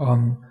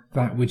on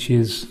that which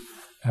is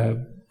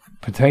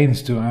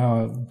pertains to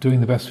our doing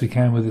the best we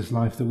can with this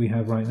life that we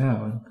have right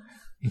now. And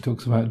he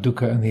talks about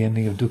dukkha and the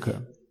ending of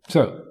dukkha.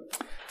 So,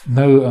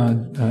 no,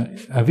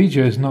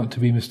 avijja is not to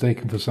be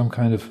mistaken for some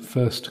kind of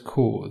first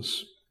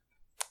cause.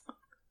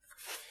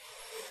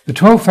 The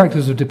 12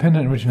 factors of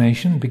dependent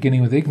origination,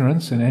 beginning with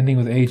ignorance and ending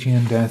with aging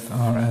and death,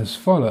 are as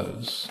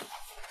follows.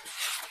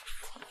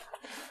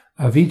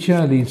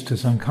 Avijja leads to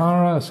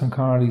sankhara,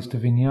 sankhara leads to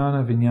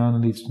vijnana,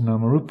 vijnana leads to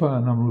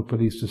namarupa, namarupa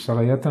leads to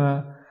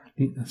salayatana,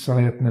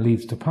 salayatana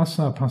leads to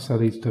passa, passa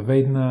leads to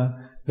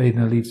vedana,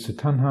 vedana leads to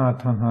tanha,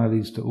 tanha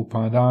leads to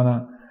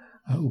upadana,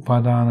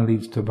 upadana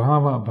leads to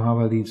bhava,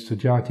 bhava leads to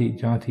jati,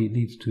 jati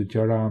leads to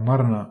jara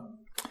marana.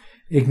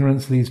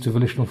 Ignorance leads to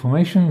volitional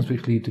formations,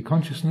 which lead to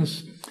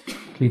consciousness,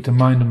 lead to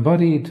mind and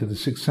body, to the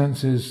six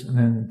senses, and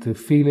then to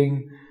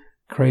feeling,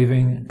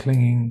 craving,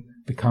 clinging,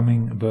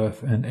 becoming,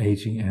 birth, and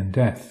aging and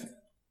death.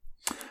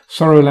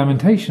 Sorrow,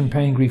 lamentation,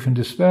 pain, grief, and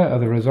despair are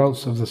the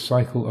results of the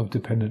cycle of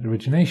dependent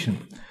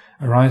origination,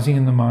 arising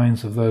in the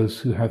minds of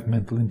those who have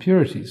mental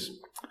impurities,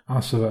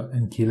 asava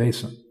and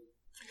kilesa,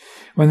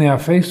 when they are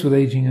faced with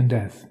aging and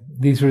death.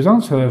 These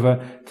results,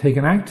 however, take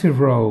an active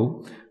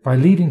role by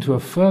leading to a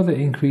further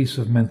increase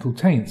of mental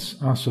taints,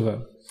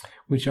 asava,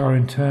 which are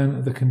in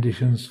turn the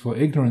conditions for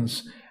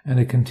ignorance and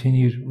a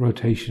continued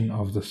rotation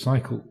of the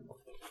cycle.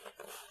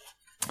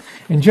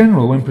 In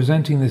general, when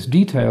presenting this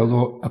detailed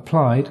or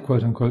applied,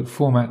 quote-unquote,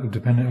 format of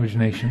dependent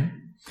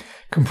origination,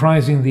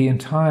 comprising the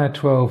entire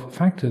 12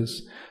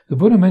 factors, the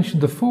Buddha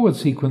mentioned the forward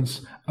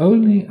sequence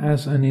only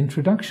as an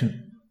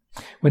introduction.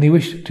 When he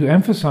wished to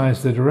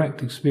emphasize the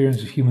direct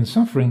experience of human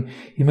suffering,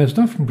 he most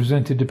often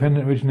presented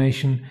dependent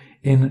origination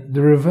in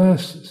the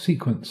reverse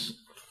sequence.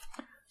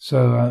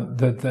 So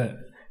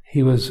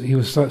he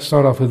was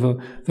start off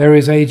with there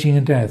is aging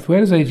and death.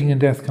 Where does aging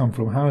and death come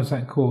from? How is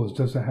that caused?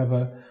 Does it have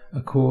a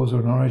cause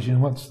or an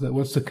origin? What's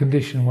the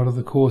condition? What are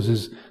the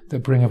causes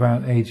that bring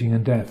about aging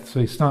and death?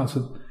 So he starts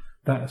at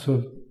that sort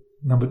of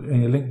number,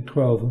 link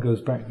 12, and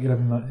goes back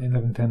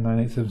 11, 10, 9,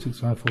 8, 7, 6,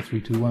 5, 4,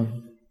 3, 2,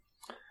 1.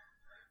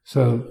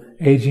 So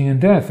aging and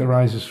death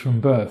arises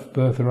from birth.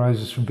 Birth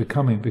arises from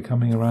becoming.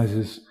 Becoming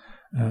arises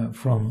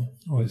from,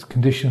 or is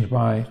conditioned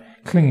by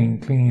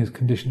clinging. Clinging is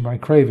conditioned by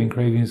craving.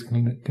 Craving is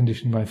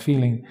conditioned by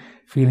feeling.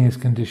 Feeling is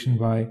conditioned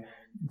by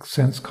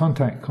sense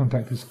contact.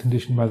 Contact is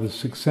conditioned by the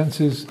six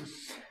senses.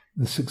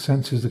 The six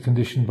senses are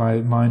conditioned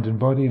by mind and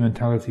body,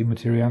 mentality,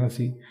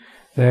 materiality.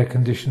 They're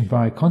conditioned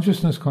by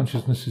consciousness.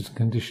 Consciousness is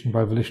conditioned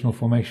by volitional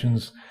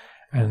formations,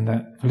 and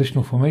that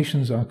volitional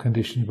formations are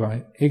conditioned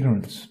by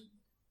ignorance.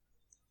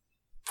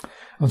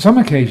 On some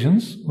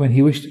occasions, when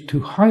he wished to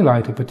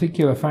highlight a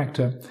particular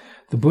factor,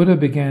 the Buddha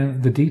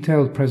began the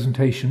detailed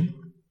presentation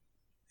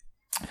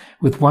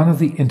with one of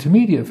the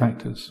intermediate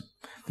factors.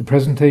 The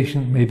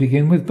presentation may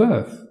begin with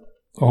birth,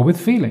 or with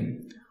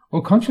feeling,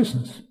 or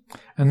consciousness,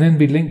 and then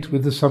be linked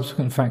with the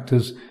subsequent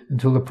factors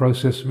until the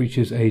process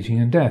reaches aging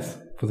and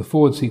death for the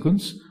forward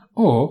sequence,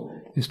 or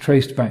is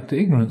traced back to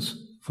ignorance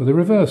for the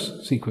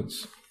reverse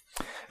sequence.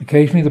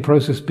 Occasionally the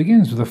process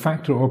begins with a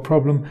factor or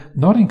problem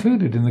not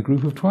included in the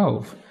group of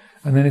 12,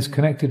 and then is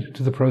connected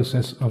to the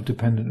process of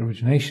dependent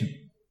origination.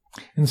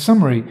 In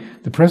summary,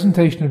 the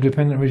presentation of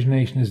dependent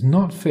origination is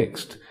not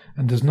fixed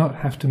and does not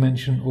have to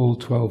mention all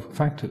 12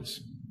 factors.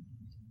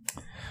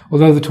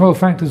 Although the 12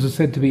 factors are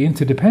said to be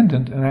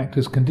interdependent and act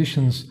as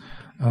conditions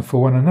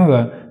for one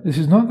another, this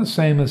is not the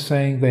same as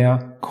saying they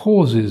are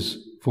causes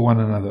for one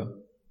another.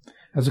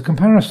 As a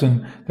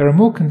comparison, there are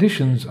more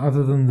conditions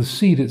other than the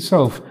seed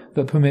itself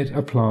that permit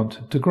a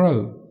plant to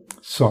grow.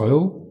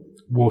 Soil,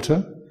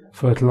 water,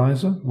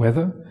 fertilizer,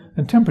 weather,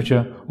 and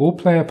temperature all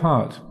play a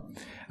part,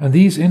 and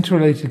these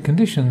interrelated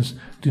conditions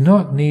do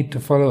not need to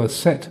follow a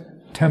set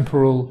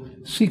temporal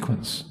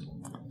sequence.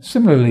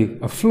 Similarly,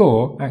 a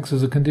floor acts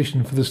as a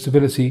condition for the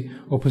stability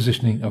or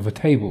positioning of a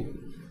table.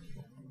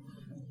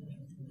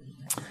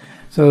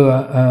 So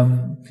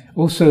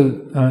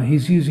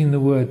he's using the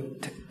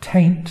word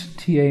taint,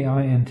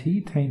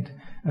 T-A-I-N-T, taint,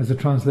 as a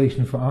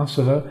translation for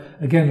asava.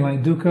 Again,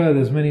 like dukkha,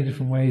 there's many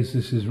different ways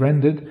this is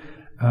rendered.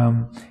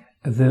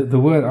 The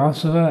word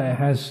asava, it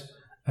has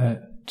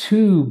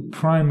two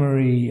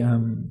primary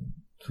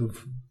sort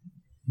of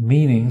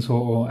meanings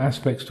or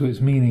aspects to its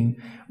meaning.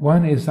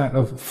 One is that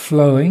of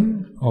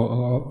flowing,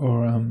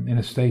 or in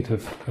a state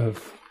of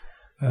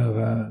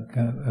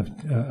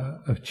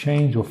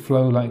change or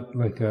flow,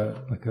 like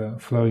a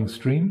flowing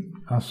stream,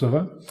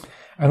 asava,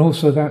 and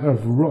also that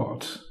of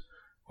rot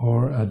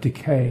or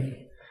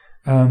decay.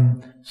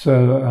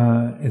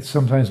 So it's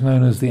sometimes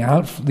known as the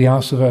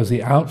asava as the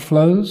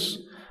outflows.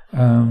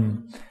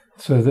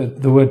 So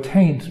that the word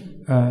taint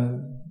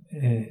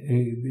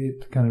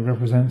it kind of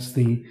represents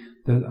the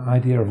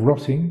idea of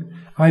rotting.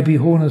 I.B.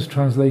 Horner's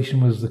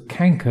translation was the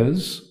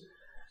cankers.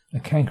 A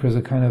canker is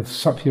a kind of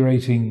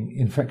suppurating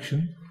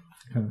infection,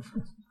 kind of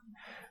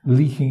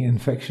leaking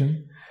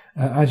infection.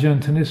 Ajahn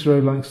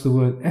Thanissaro likes the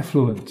word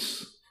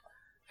effluence.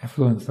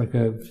 Effluence, like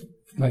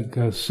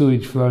a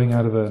sewage flowing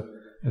out of a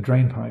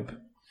drain pipe.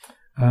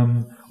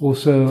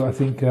 Also, I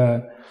think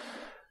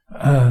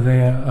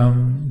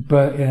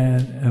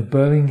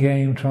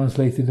Burlingame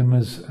translated them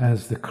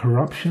as the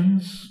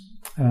corruptions.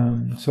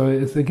 So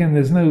it's, again,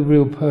 there's no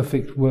real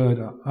perfect word.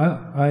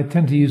 I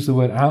tend to use the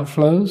word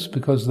outflows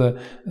because the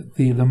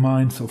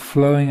mind sort of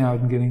flowing out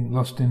and getting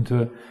lost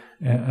into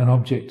an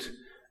object,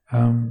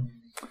 so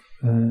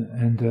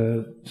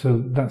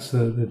that's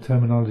the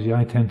terminology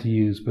I tend to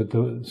use. But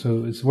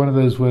so it's one of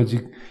those words.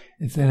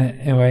 It's in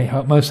a way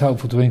most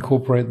helpful to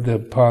incorporate the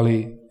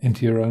Pali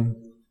into your own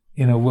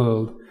inner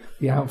world.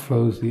 The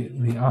outflows, the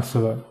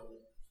asava.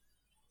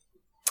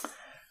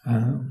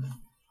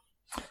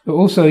 But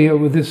also,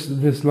 with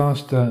this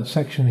last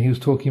section, he was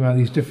talking about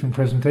these different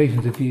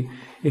presentations.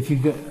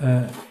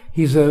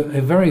 He's a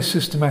very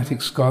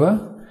systematic scholar,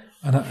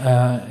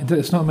 and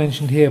it's not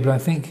mentioned here, but I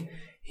think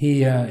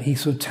he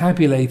sort of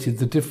tabulated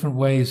the different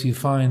ways you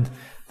find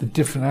the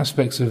different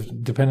aspects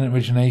of dependent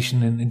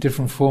origination in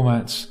different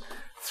formats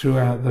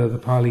throughout the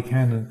Pali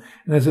Canon.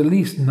 And there's at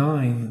least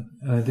 9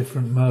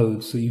 different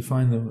modes, so you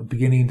find them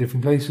beginning in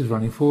different places,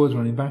 running forwards,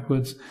 running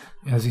backwards.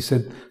 As he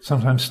said,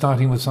 sometimes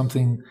starting with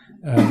something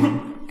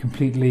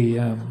completely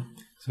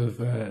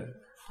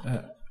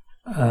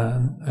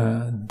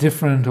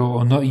different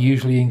or not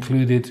usually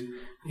included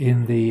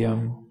in the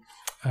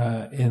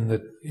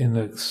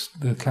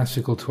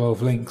classical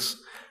 12 links.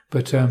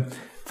 But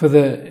for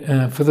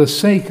the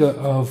sake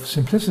of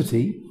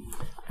simplicity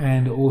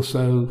and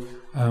also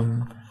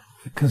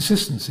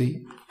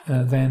consistency,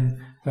 then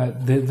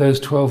those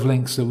 12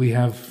 links that we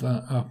have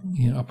up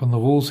on the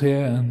walls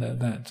here, and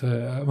that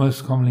are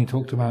most commonly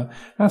talked about,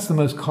 that's the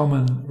most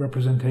common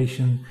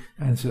representation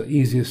and it's the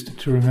easiest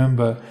to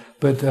remember.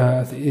 But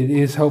it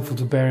is helpful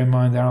to bear in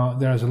mind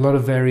there is a lot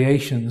of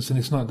variations, and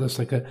it's not just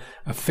like a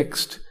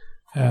fixed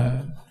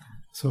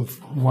sort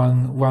of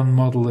one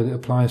model that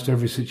applies to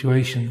every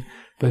situation,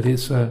 but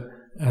it's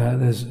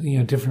there's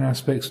different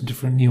aspects,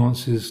 different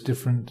nuances,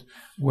 different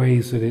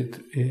ways that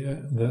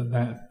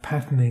that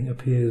patterning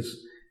appears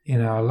in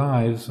our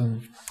lives,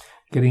 and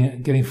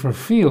getting for a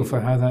feel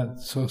for how that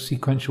sort of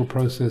sequential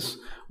process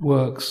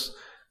works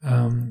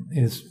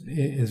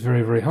is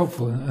very, very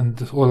helpful. And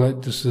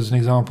just as an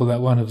example,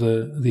 that one of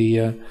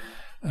the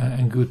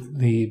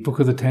Book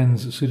of the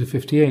Tens, Sutta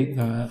 58,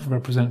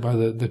 represented by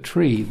the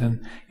tree,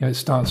 then it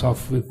starts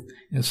off with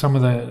some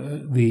of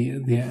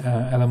the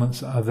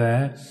elements are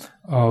there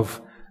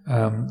of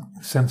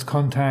sense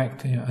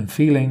contact and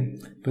feeling,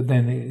 but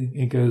then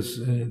it goes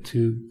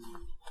to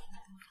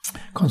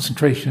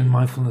concentration,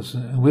 mindfulness,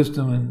 and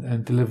wisdom,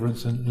 and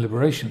deliverance and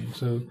liberation.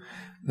 So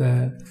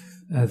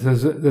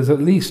there's at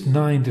least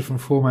 9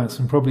 different formats,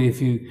 and probably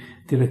if you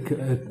did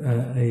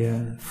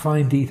a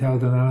fine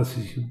detailed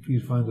analysis,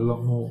 you'd find a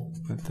lot more.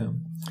 But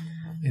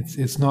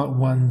it's not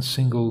one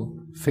single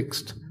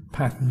fixed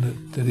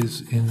pattern that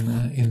is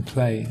in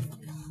play.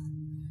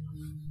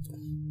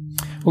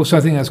 Also,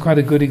 I think that's quite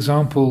a good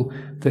example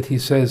that he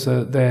says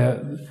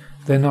they're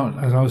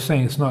not, as I was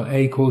saying, it's not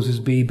A causes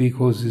B, B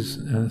causes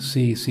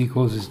C, C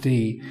causes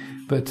D,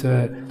 but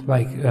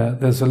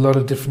there's a lot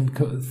of different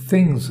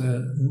things,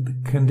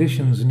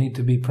 conditions need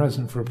to be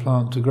present for a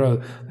plant to grow.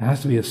 There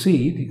has to be a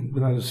seed.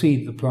 Without a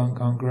seed, the plant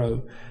can't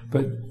grow.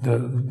 But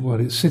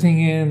what it's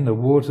sitting in, the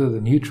water, the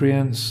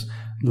nutrients,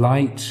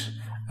 light,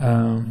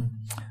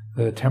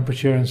 the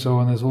temperature, and so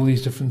on. There's all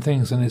these different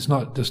things, and it's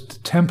not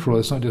just temporal.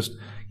 It's not just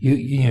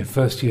you know,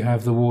 first you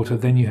have the water,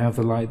 then you have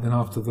the light, then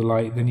after the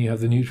light, then you have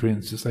the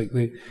nutrients. It's like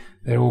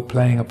they're all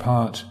playing a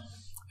part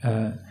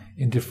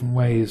in different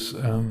ways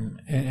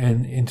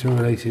and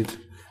interrelated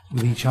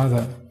with each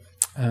other.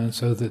 And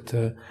so that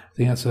I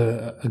think that's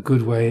a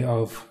good way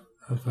of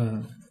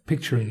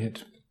picturing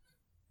it.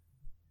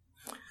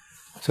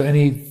 So,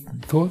 any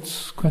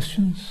thoughts,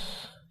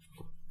 questions?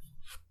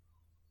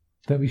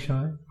 Don't be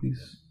shy,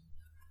 please.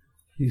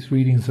 These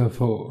readings are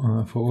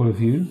for all of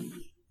you.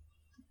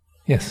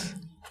 Yes.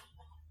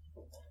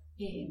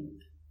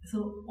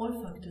 So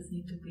all factors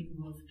need to be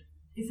involved.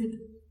 Is it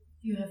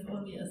you have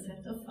only a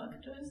set of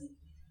factors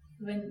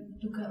when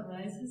dukkha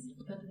arises?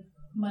 But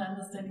my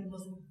understanding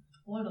was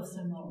all of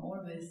them are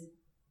always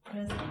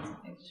present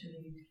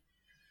actually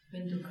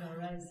when dukkha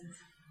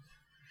arises.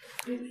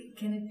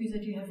 Can it be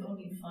that you have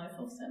only 5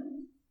 of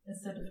them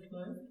instead of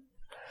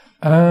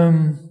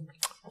 12?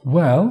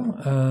 Well,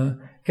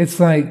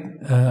 it's like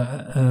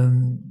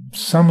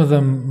some of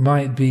them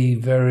might be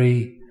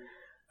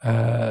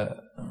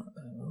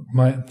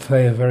might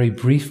play a very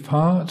brief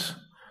part,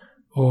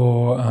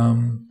 or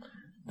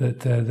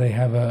that they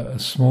have a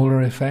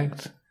smaller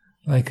effect.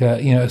 Like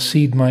a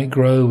seed might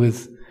grow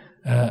with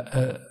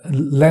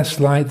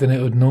less light than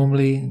it would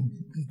normally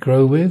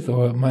grow with,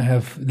 or it might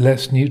have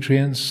less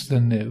nutrients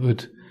than it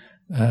would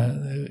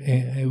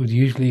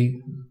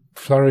usually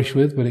flourish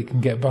with, but it can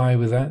get by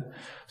with that.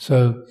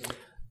 So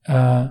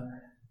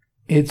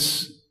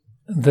it's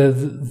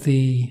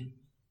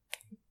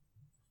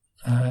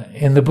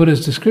in the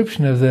Buddha's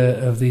description of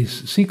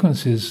these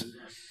sequences,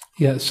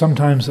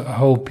 sometimes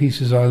whole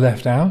pieces are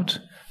left out,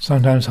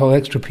 sometimes whole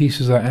extra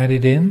pieces are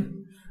added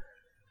in,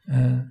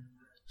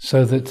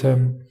 so that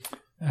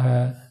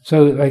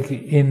so like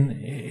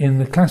in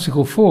the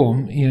classical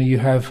form, you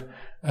have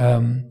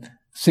the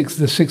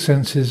 6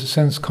 senses: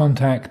 sense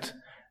contact,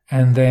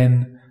 and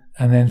then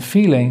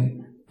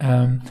feeling.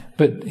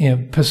 But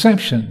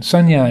perception,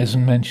 sanya,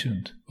 isn't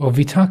mentioned, or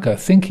vitakka,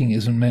 thinking,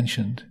 isn't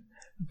mentioned.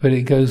 But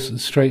it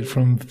goes straight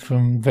from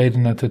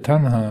Vedana to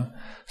Tanha.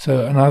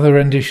 So in other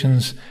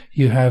renditions,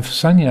 you have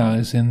sanya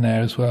is in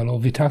there as well, or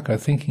vitakka,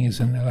 thinking,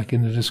 is in there, like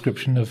in the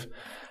description of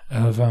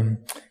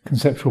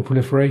conceptual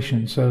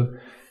proliferation. So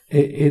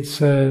it's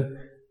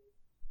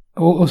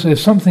also, if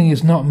something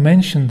is not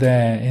mentioned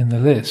there in the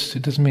list,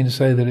 it doesn't mean to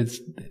say that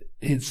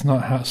it's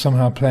not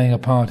somehow playing a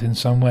part in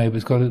some way,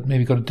 but it's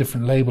maybe got a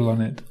different label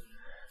on it.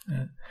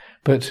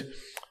 But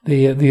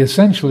the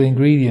essential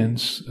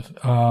ingredients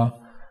are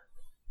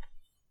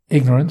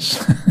ignorance,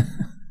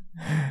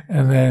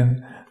 and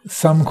then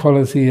some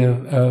quality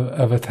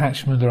of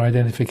attachment or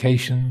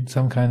identification,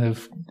 some kind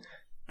of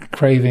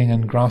craving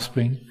and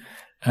grasping,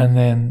 and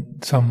then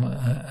some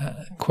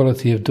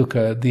quality of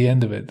dukkha at the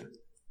end of it.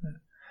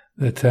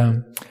 But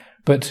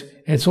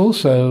it's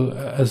also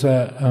as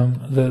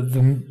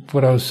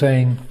what I was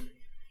saying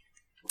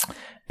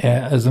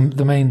as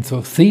the main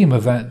sort of theme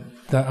of that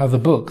other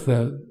book,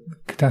 the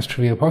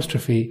Catastrophe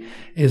Apostrophe,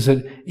 is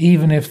that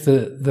even if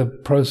the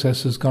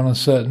process has gone a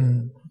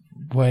certain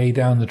way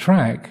down the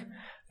track,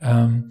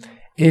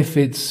 if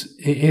there's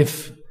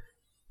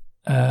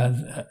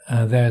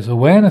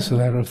awareness of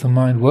that, or if the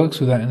mind works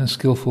with that in a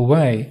skillful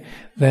way,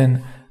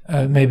 then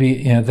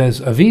maybe there's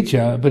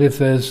avijja. But if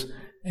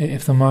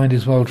the mind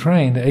is well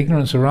trained,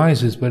 ignorance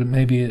arises. But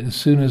maybe as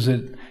soon as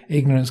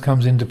ignorance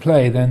comes into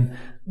play, then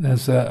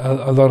there's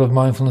a lot of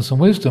mindfulness and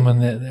wisdom,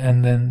 and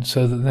then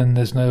so that then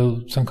there's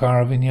no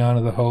sankhara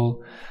vijnana. The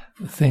whole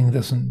thing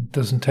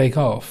doesn't take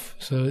off.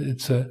 So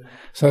so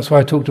that's why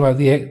I talked about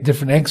the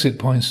different exit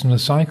points from the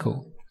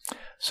cycle,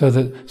 so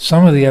that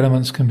some of the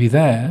elements can be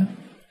there,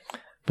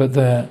 but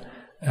the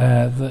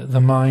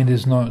mind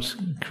is not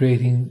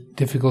creating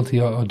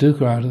difficulty or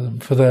dukkha out of them.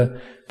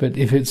 But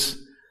if it's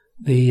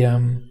the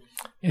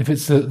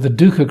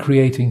dukkha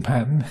creating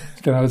pattern,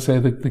 then I would say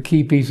the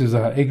key pieces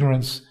are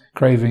ignorance,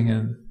 craving,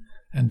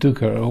 and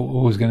dukkha are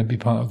always going to be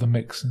part of the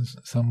mix in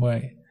some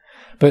way.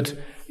 But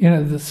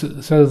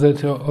so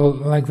that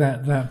like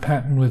that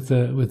pattern with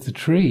the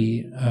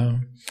tree,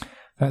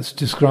 that's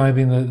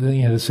describing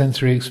the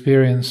sensory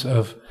experience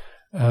of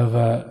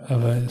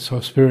a sort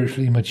of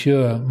spiritually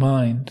mature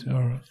mind,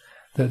 or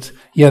that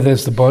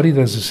there's the body,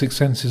 there's the 6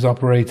 senses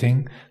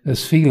operating,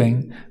 there's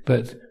feeling,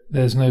 but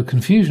there's no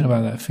confusion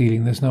about that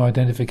feeling, there's no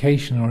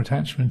identification or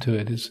attachment to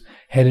it. It's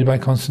headed by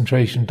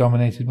concentration,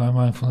 dominated by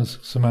mindfulness,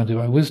 surmounted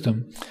by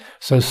wisdom.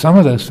 So some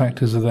of those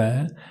factors are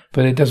there,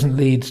 but it doesn't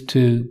lead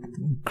to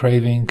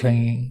craving,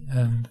 clinging,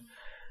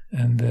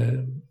 and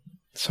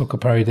Sokha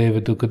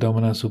Parideva Dukkha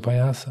Domana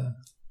Supayasa.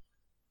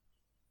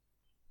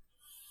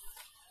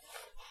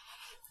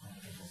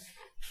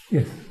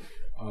 Yes.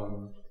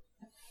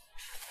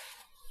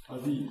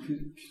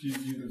 Could you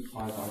view the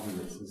 5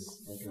 aggregates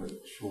as like a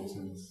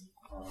shortened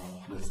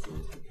list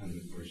of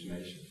dependent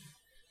origination?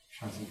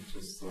 Trying to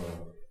just,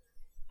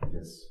 I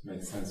guess,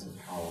 make sense of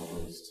how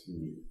those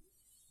two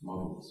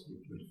models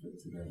would fit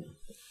together.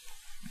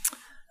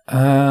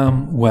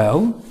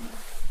 Well,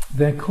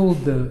 they're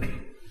called the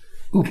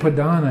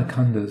Upadana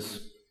Khandas.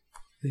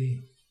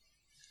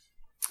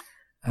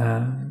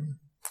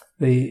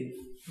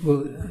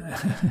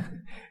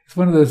 It's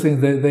one of those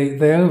things that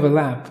they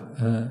overlap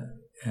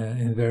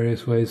in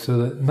various ways, so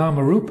that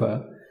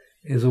Namarupa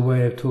is a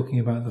way of talking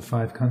about the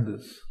 5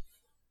 khandas.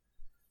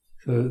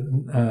 So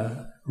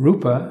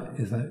Rupa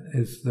is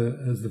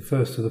the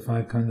first of the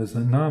 5 khandas,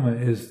 and Nama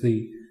is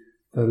the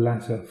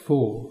latter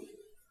 4.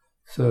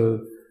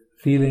 So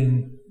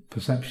feeling,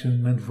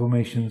 perception, mental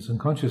formations, and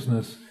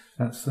consciousness,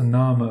 that's the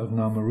Nama of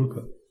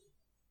Namarupa.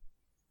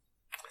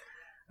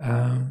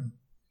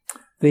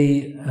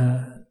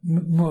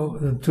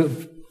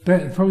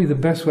 Probably the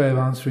best way of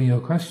answering your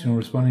question or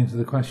responding to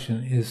the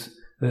question is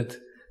that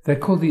they're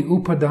called the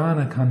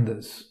Upadana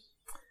Khandas,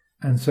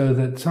 and so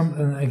that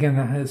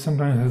that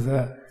sometimes has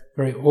a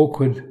very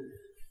awkward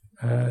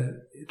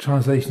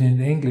translation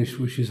into English,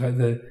 which is like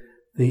the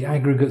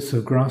aggregates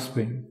of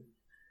grasping,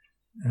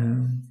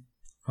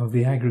 of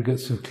the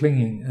aggregates of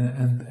clinging,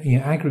 and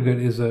aggregate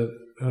is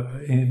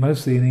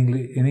mostly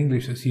in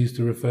English it's used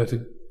to refer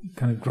to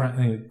kind of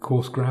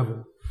coarse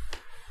gravel.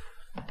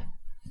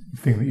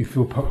 Thing that you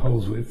fill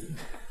potholes with.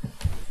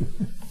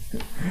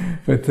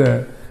 But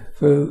the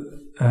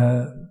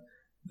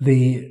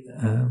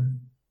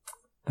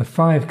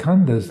 5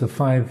 khandas,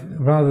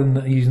 rather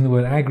than using the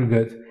word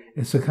aggregate,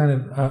 it's a kind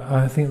of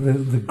I think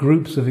the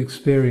groups of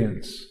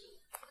experience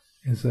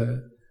is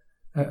a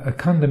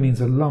khanda means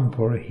a lump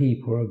or a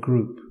heap or a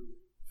group.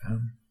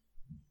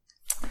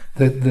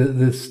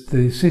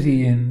 The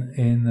city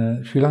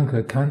in Sri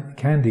Lanka,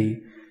 Kandy,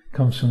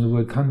 comes from the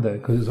word khanda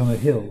because it's on a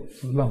hill,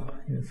 it's a lump.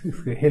 It's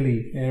a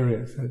hilly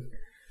area, so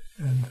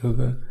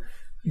the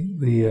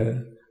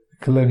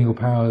colonial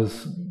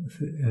powers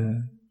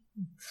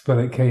spell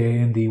it Kandy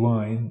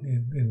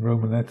in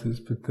Roman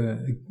letters, but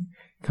it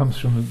comes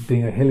from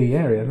being a hilly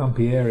area,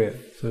 lumpy area.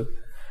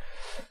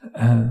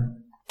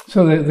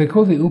 So they're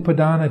called the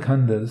Upadana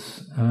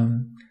Khandas.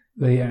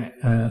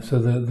 So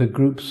the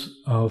groups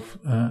of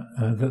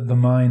that the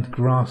mind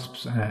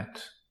grasps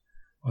at,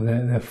 or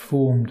they're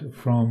formed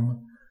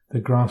from the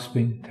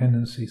grasping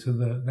tendency, so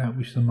that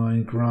which the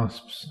mind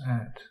grasps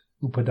at,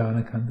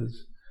 Upadana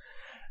Khandas.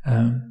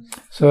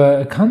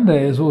 So a khanda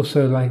is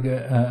also like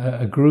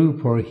a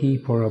group or a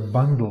heap or a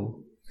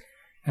bundle,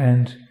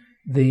 and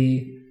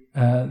the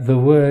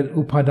word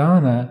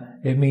Upadana,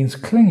 it means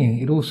clinging.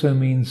 It also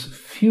means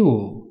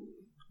fuel,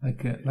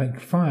 like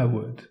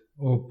firewood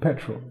or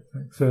petrol.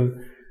 So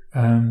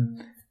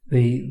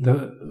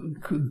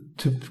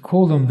to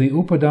call them the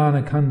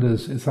Upadana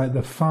Khandas, it's like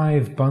the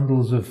 5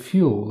 bundles of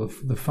fuel,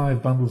 the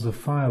 5 bundles of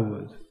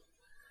firewood.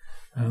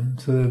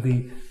 So they're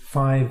the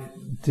 5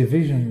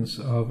 divisions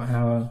of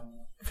our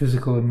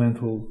physical and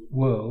mental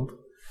world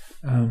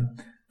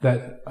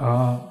that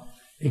are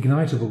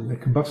ignitable, they're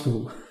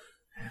combustible,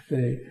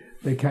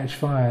 they catch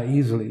fire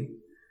easily,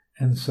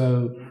 and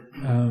so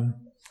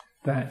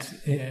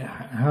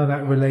how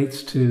that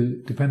relates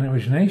to dependent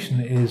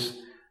origination is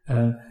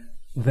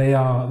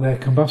they're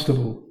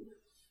combustible.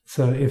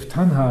 So if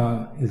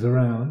tanha is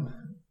around,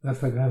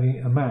 that's like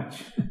having a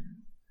match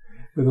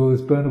with all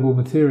this burnable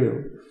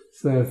material.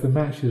 So if the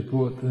match is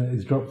dropped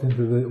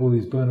into all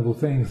these burnable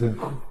things, then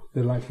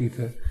they're likely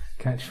to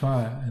catch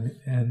fire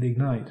and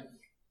ignite.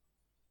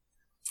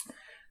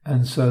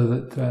 And so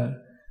that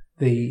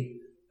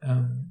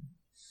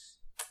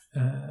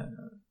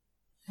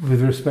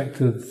with respect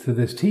to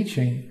this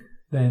teaching,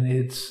 then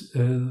it's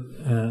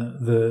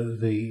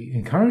the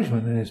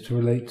encouragement then is to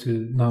relate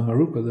to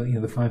Namarupa,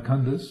 the 5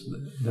 khandas,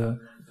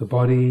 the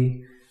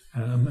body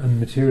and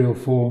material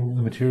form,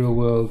 the material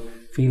world,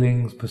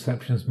 feelings,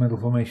 perceptions, mental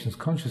formations,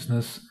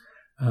 consciousness,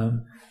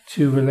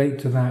 to relate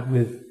to that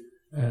with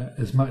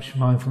as much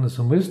mindfulness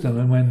and wisdom.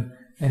 And when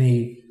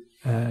any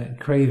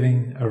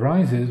craving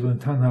arises, when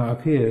tanha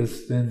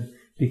appears, then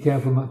be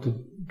careful not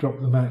to drop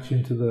the match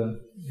into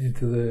the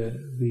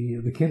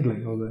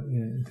kindling, or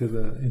into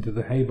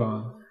the hay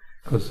barn,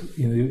 because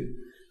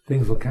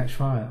things will catch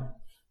fire.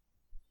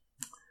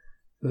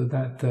 So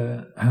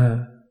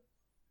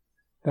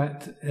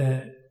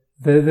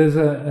there's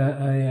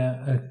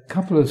a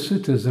couple of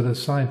suttas that are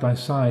side by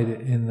side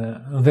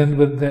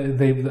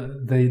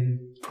they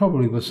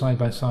probably were side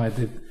by side.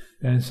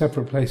 They're in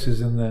separate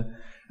places in the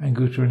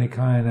Anguttara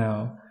Nikaya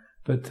now,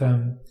 but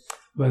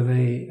where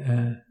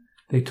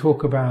they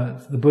talk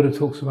about, the Buddha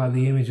talks about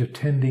the image of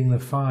tending the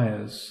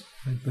fires,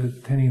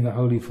 tending the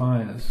holy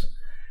fires,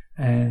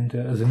 and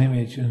as an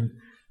image,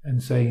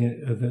 and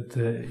saying that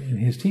in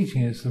his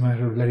teaching it's a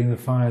matter of letting the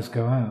fires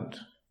go out,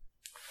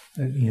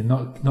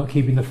 not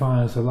keeping the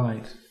fires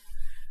alight.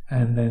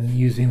 and then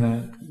using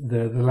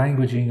the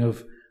languaging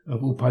of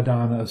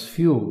upadana as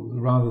fuel,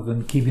 rather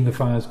than keeping the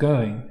fires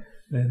going,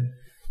 then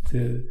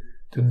to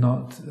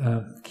not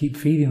keep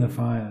feeding the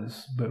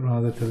fires, but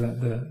rather to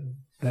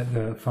let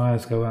the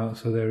fires go out,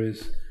 so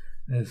there's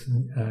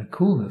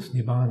coolness,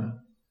 nibbana,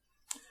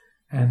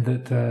 and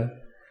that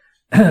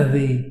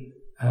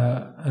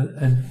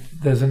and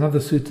there's another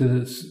sutta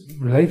that's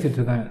related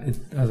to that.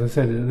 As I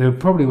said, they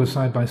probably were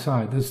side by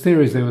side. There's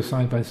theories they were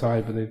side by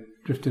side, but they've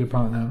drifted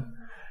apart now.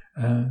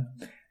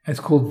 It's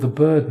called the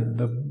burden,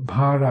 the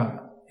bhara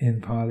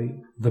in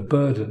Pali, the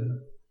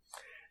burden,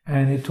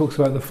 and it talks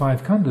about the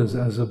 5 khandhas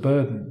as a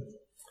burden.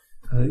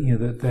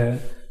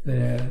 That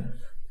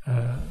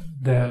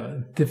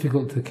they're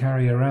difficult to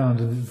carry around,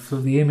 and so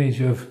the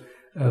image of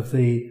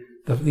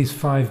these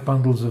 5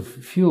 bundles of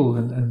fuel,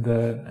 and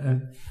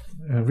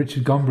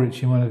Richard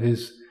Gombrich, in one of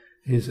his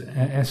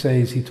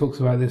essays, he talks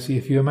about this.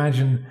 If you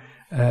imagine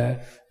a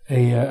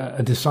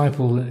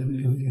disciple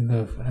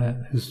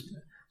who's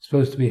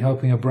supposed to be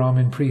helping a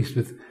Brahmin priest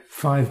with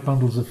 5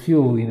 bundles of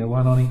fuel,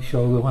 one on each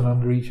shoulder, one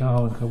under each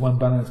arm, and one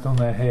balanced on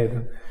their head.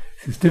 And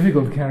it's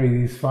difficult to carry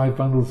these 5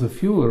 bundles of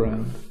fuel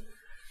around.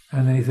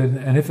 And then he said,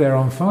 and if they're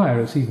on fire,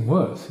 it's even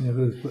worse.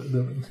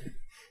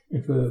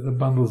 If the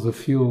bundles of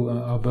fuel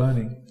are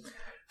burning,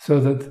 so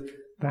that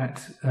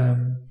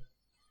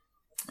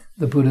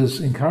the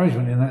Buddha's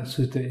encouragement in that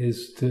sutta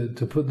is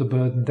to put the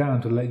burden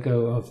down, to let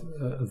go of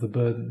the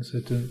burden, so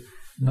to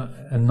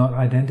not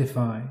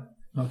identify,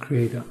 not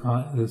create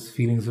those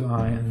feelings of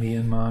I and me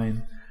and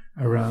mine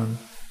around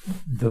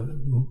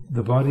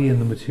the body and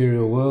the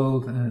material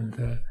world, and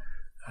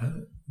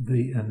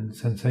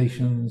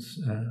sensations,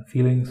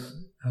 feelings,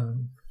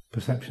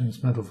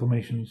 perceptions, mental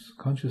formations,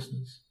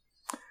 consciousness.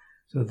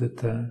 So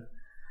that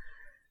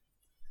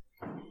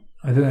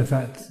I don't know if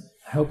that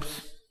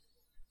helps.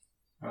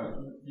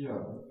 Yeah,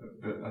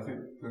 but I think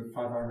the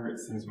 5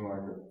 aggregates seems more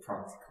like a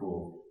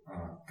practical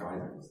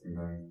guidance, and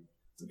then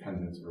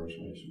dependent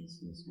origination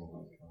seems more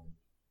like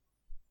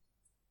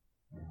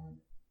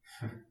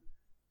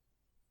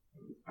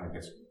I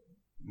guess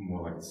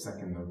more like a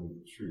second level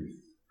truth.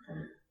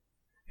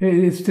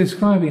 It's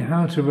describing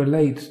how to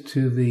relate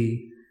to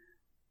the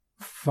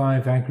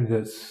 5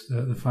 aggregates,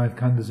 the 5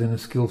 khandhas, in a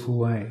skillful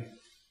way,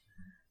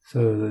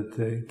 so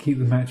that keep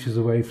the matches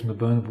away from the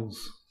burnables,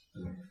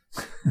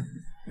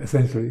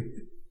 essentially.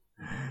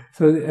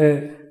 So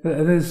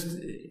there's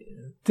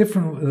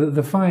different.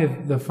 The five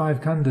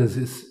khandhas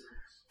is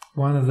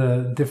one of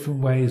the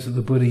different ways that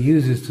the Buddha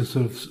uses to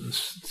sort of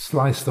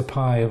slice the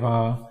pie of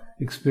our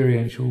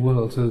experiential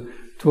world. So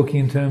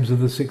talking in terms of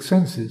the 6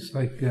 senses,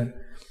 like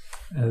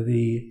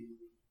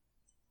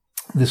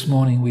this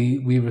morning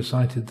we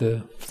recited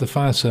the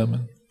fire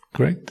sermon,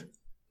 correct?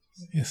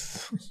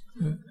 Yes.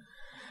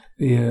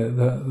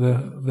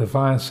 The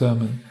fire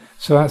sermon.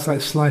 So that's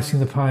like slicing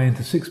the pie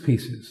into 6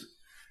 pieces.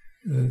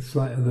 It's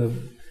like the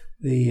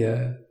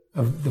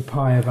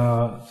pie of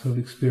our sort of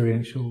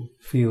experiential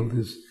field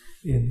is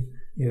in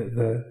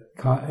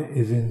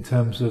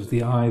terms of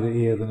the eye, the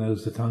ear, the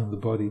nose, the tongue, the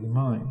body, the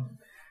mind.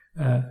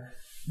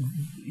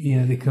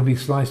 They can be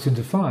sliced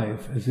into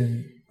 5, as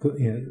in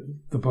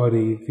the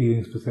body,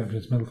 feelings,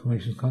 perceptions, mental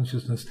formations,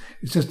 consciousness.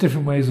 It's just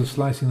different ways of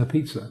slicing the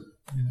pizza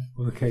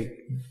or the cake.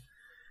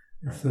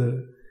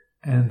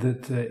 And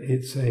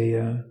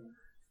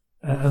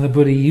the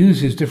Buddha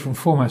uses different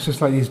formats,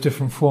 just like these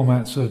different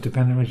formats of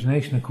dependent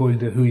origination, according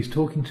to who he's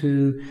talking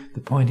to,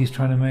 the point he's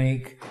trying to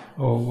make,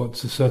 or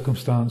what's the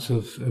circumstance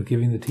of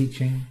giving the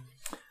teaching.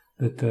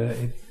 That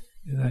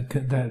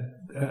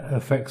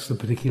affects the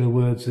particular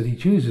words that he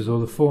chooses, or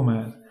the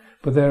format.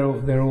 But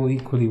they're all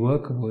equally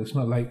workable. It's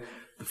not like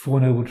the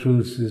 4 Noble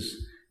Truths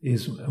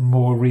is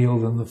more real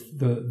than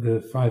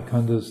the 5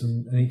 khandhas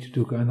and Anicca,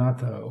 Dukkha,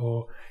 Anatta,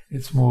 or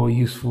it's more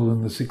useful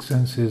than the 6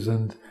 senses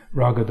and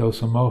Raga,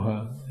 Dosa,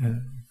 Moha,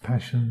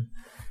 passion.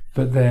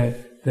 But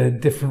they're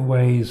different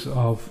ways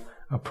of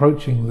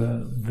approaching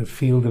the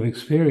field of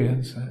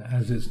experience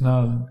as it's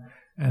known,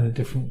 and a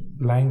different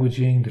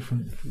languaging,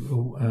 different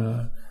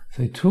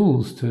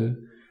tools to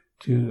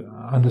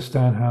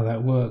understand how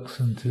that works,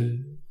 and to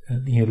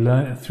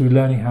learn through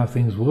learning how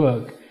things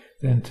work,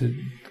 then to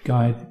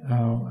guide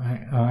our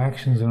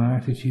actions and our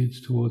attitudes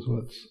towards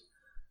what's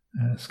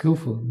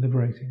skillful and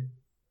liberating.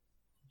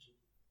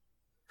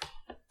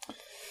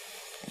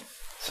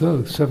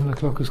 So 7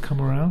 o'clock has come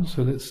around,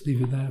 so let's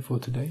leave it there for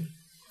today.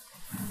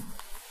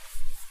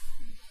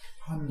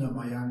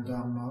 Handamayan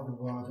Dhamma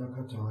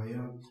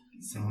Uvadakataya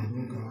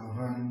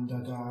Sadhukaran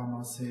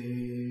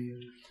Dadamase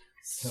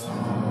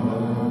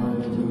Sadhu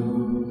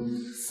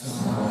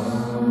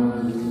Sadhu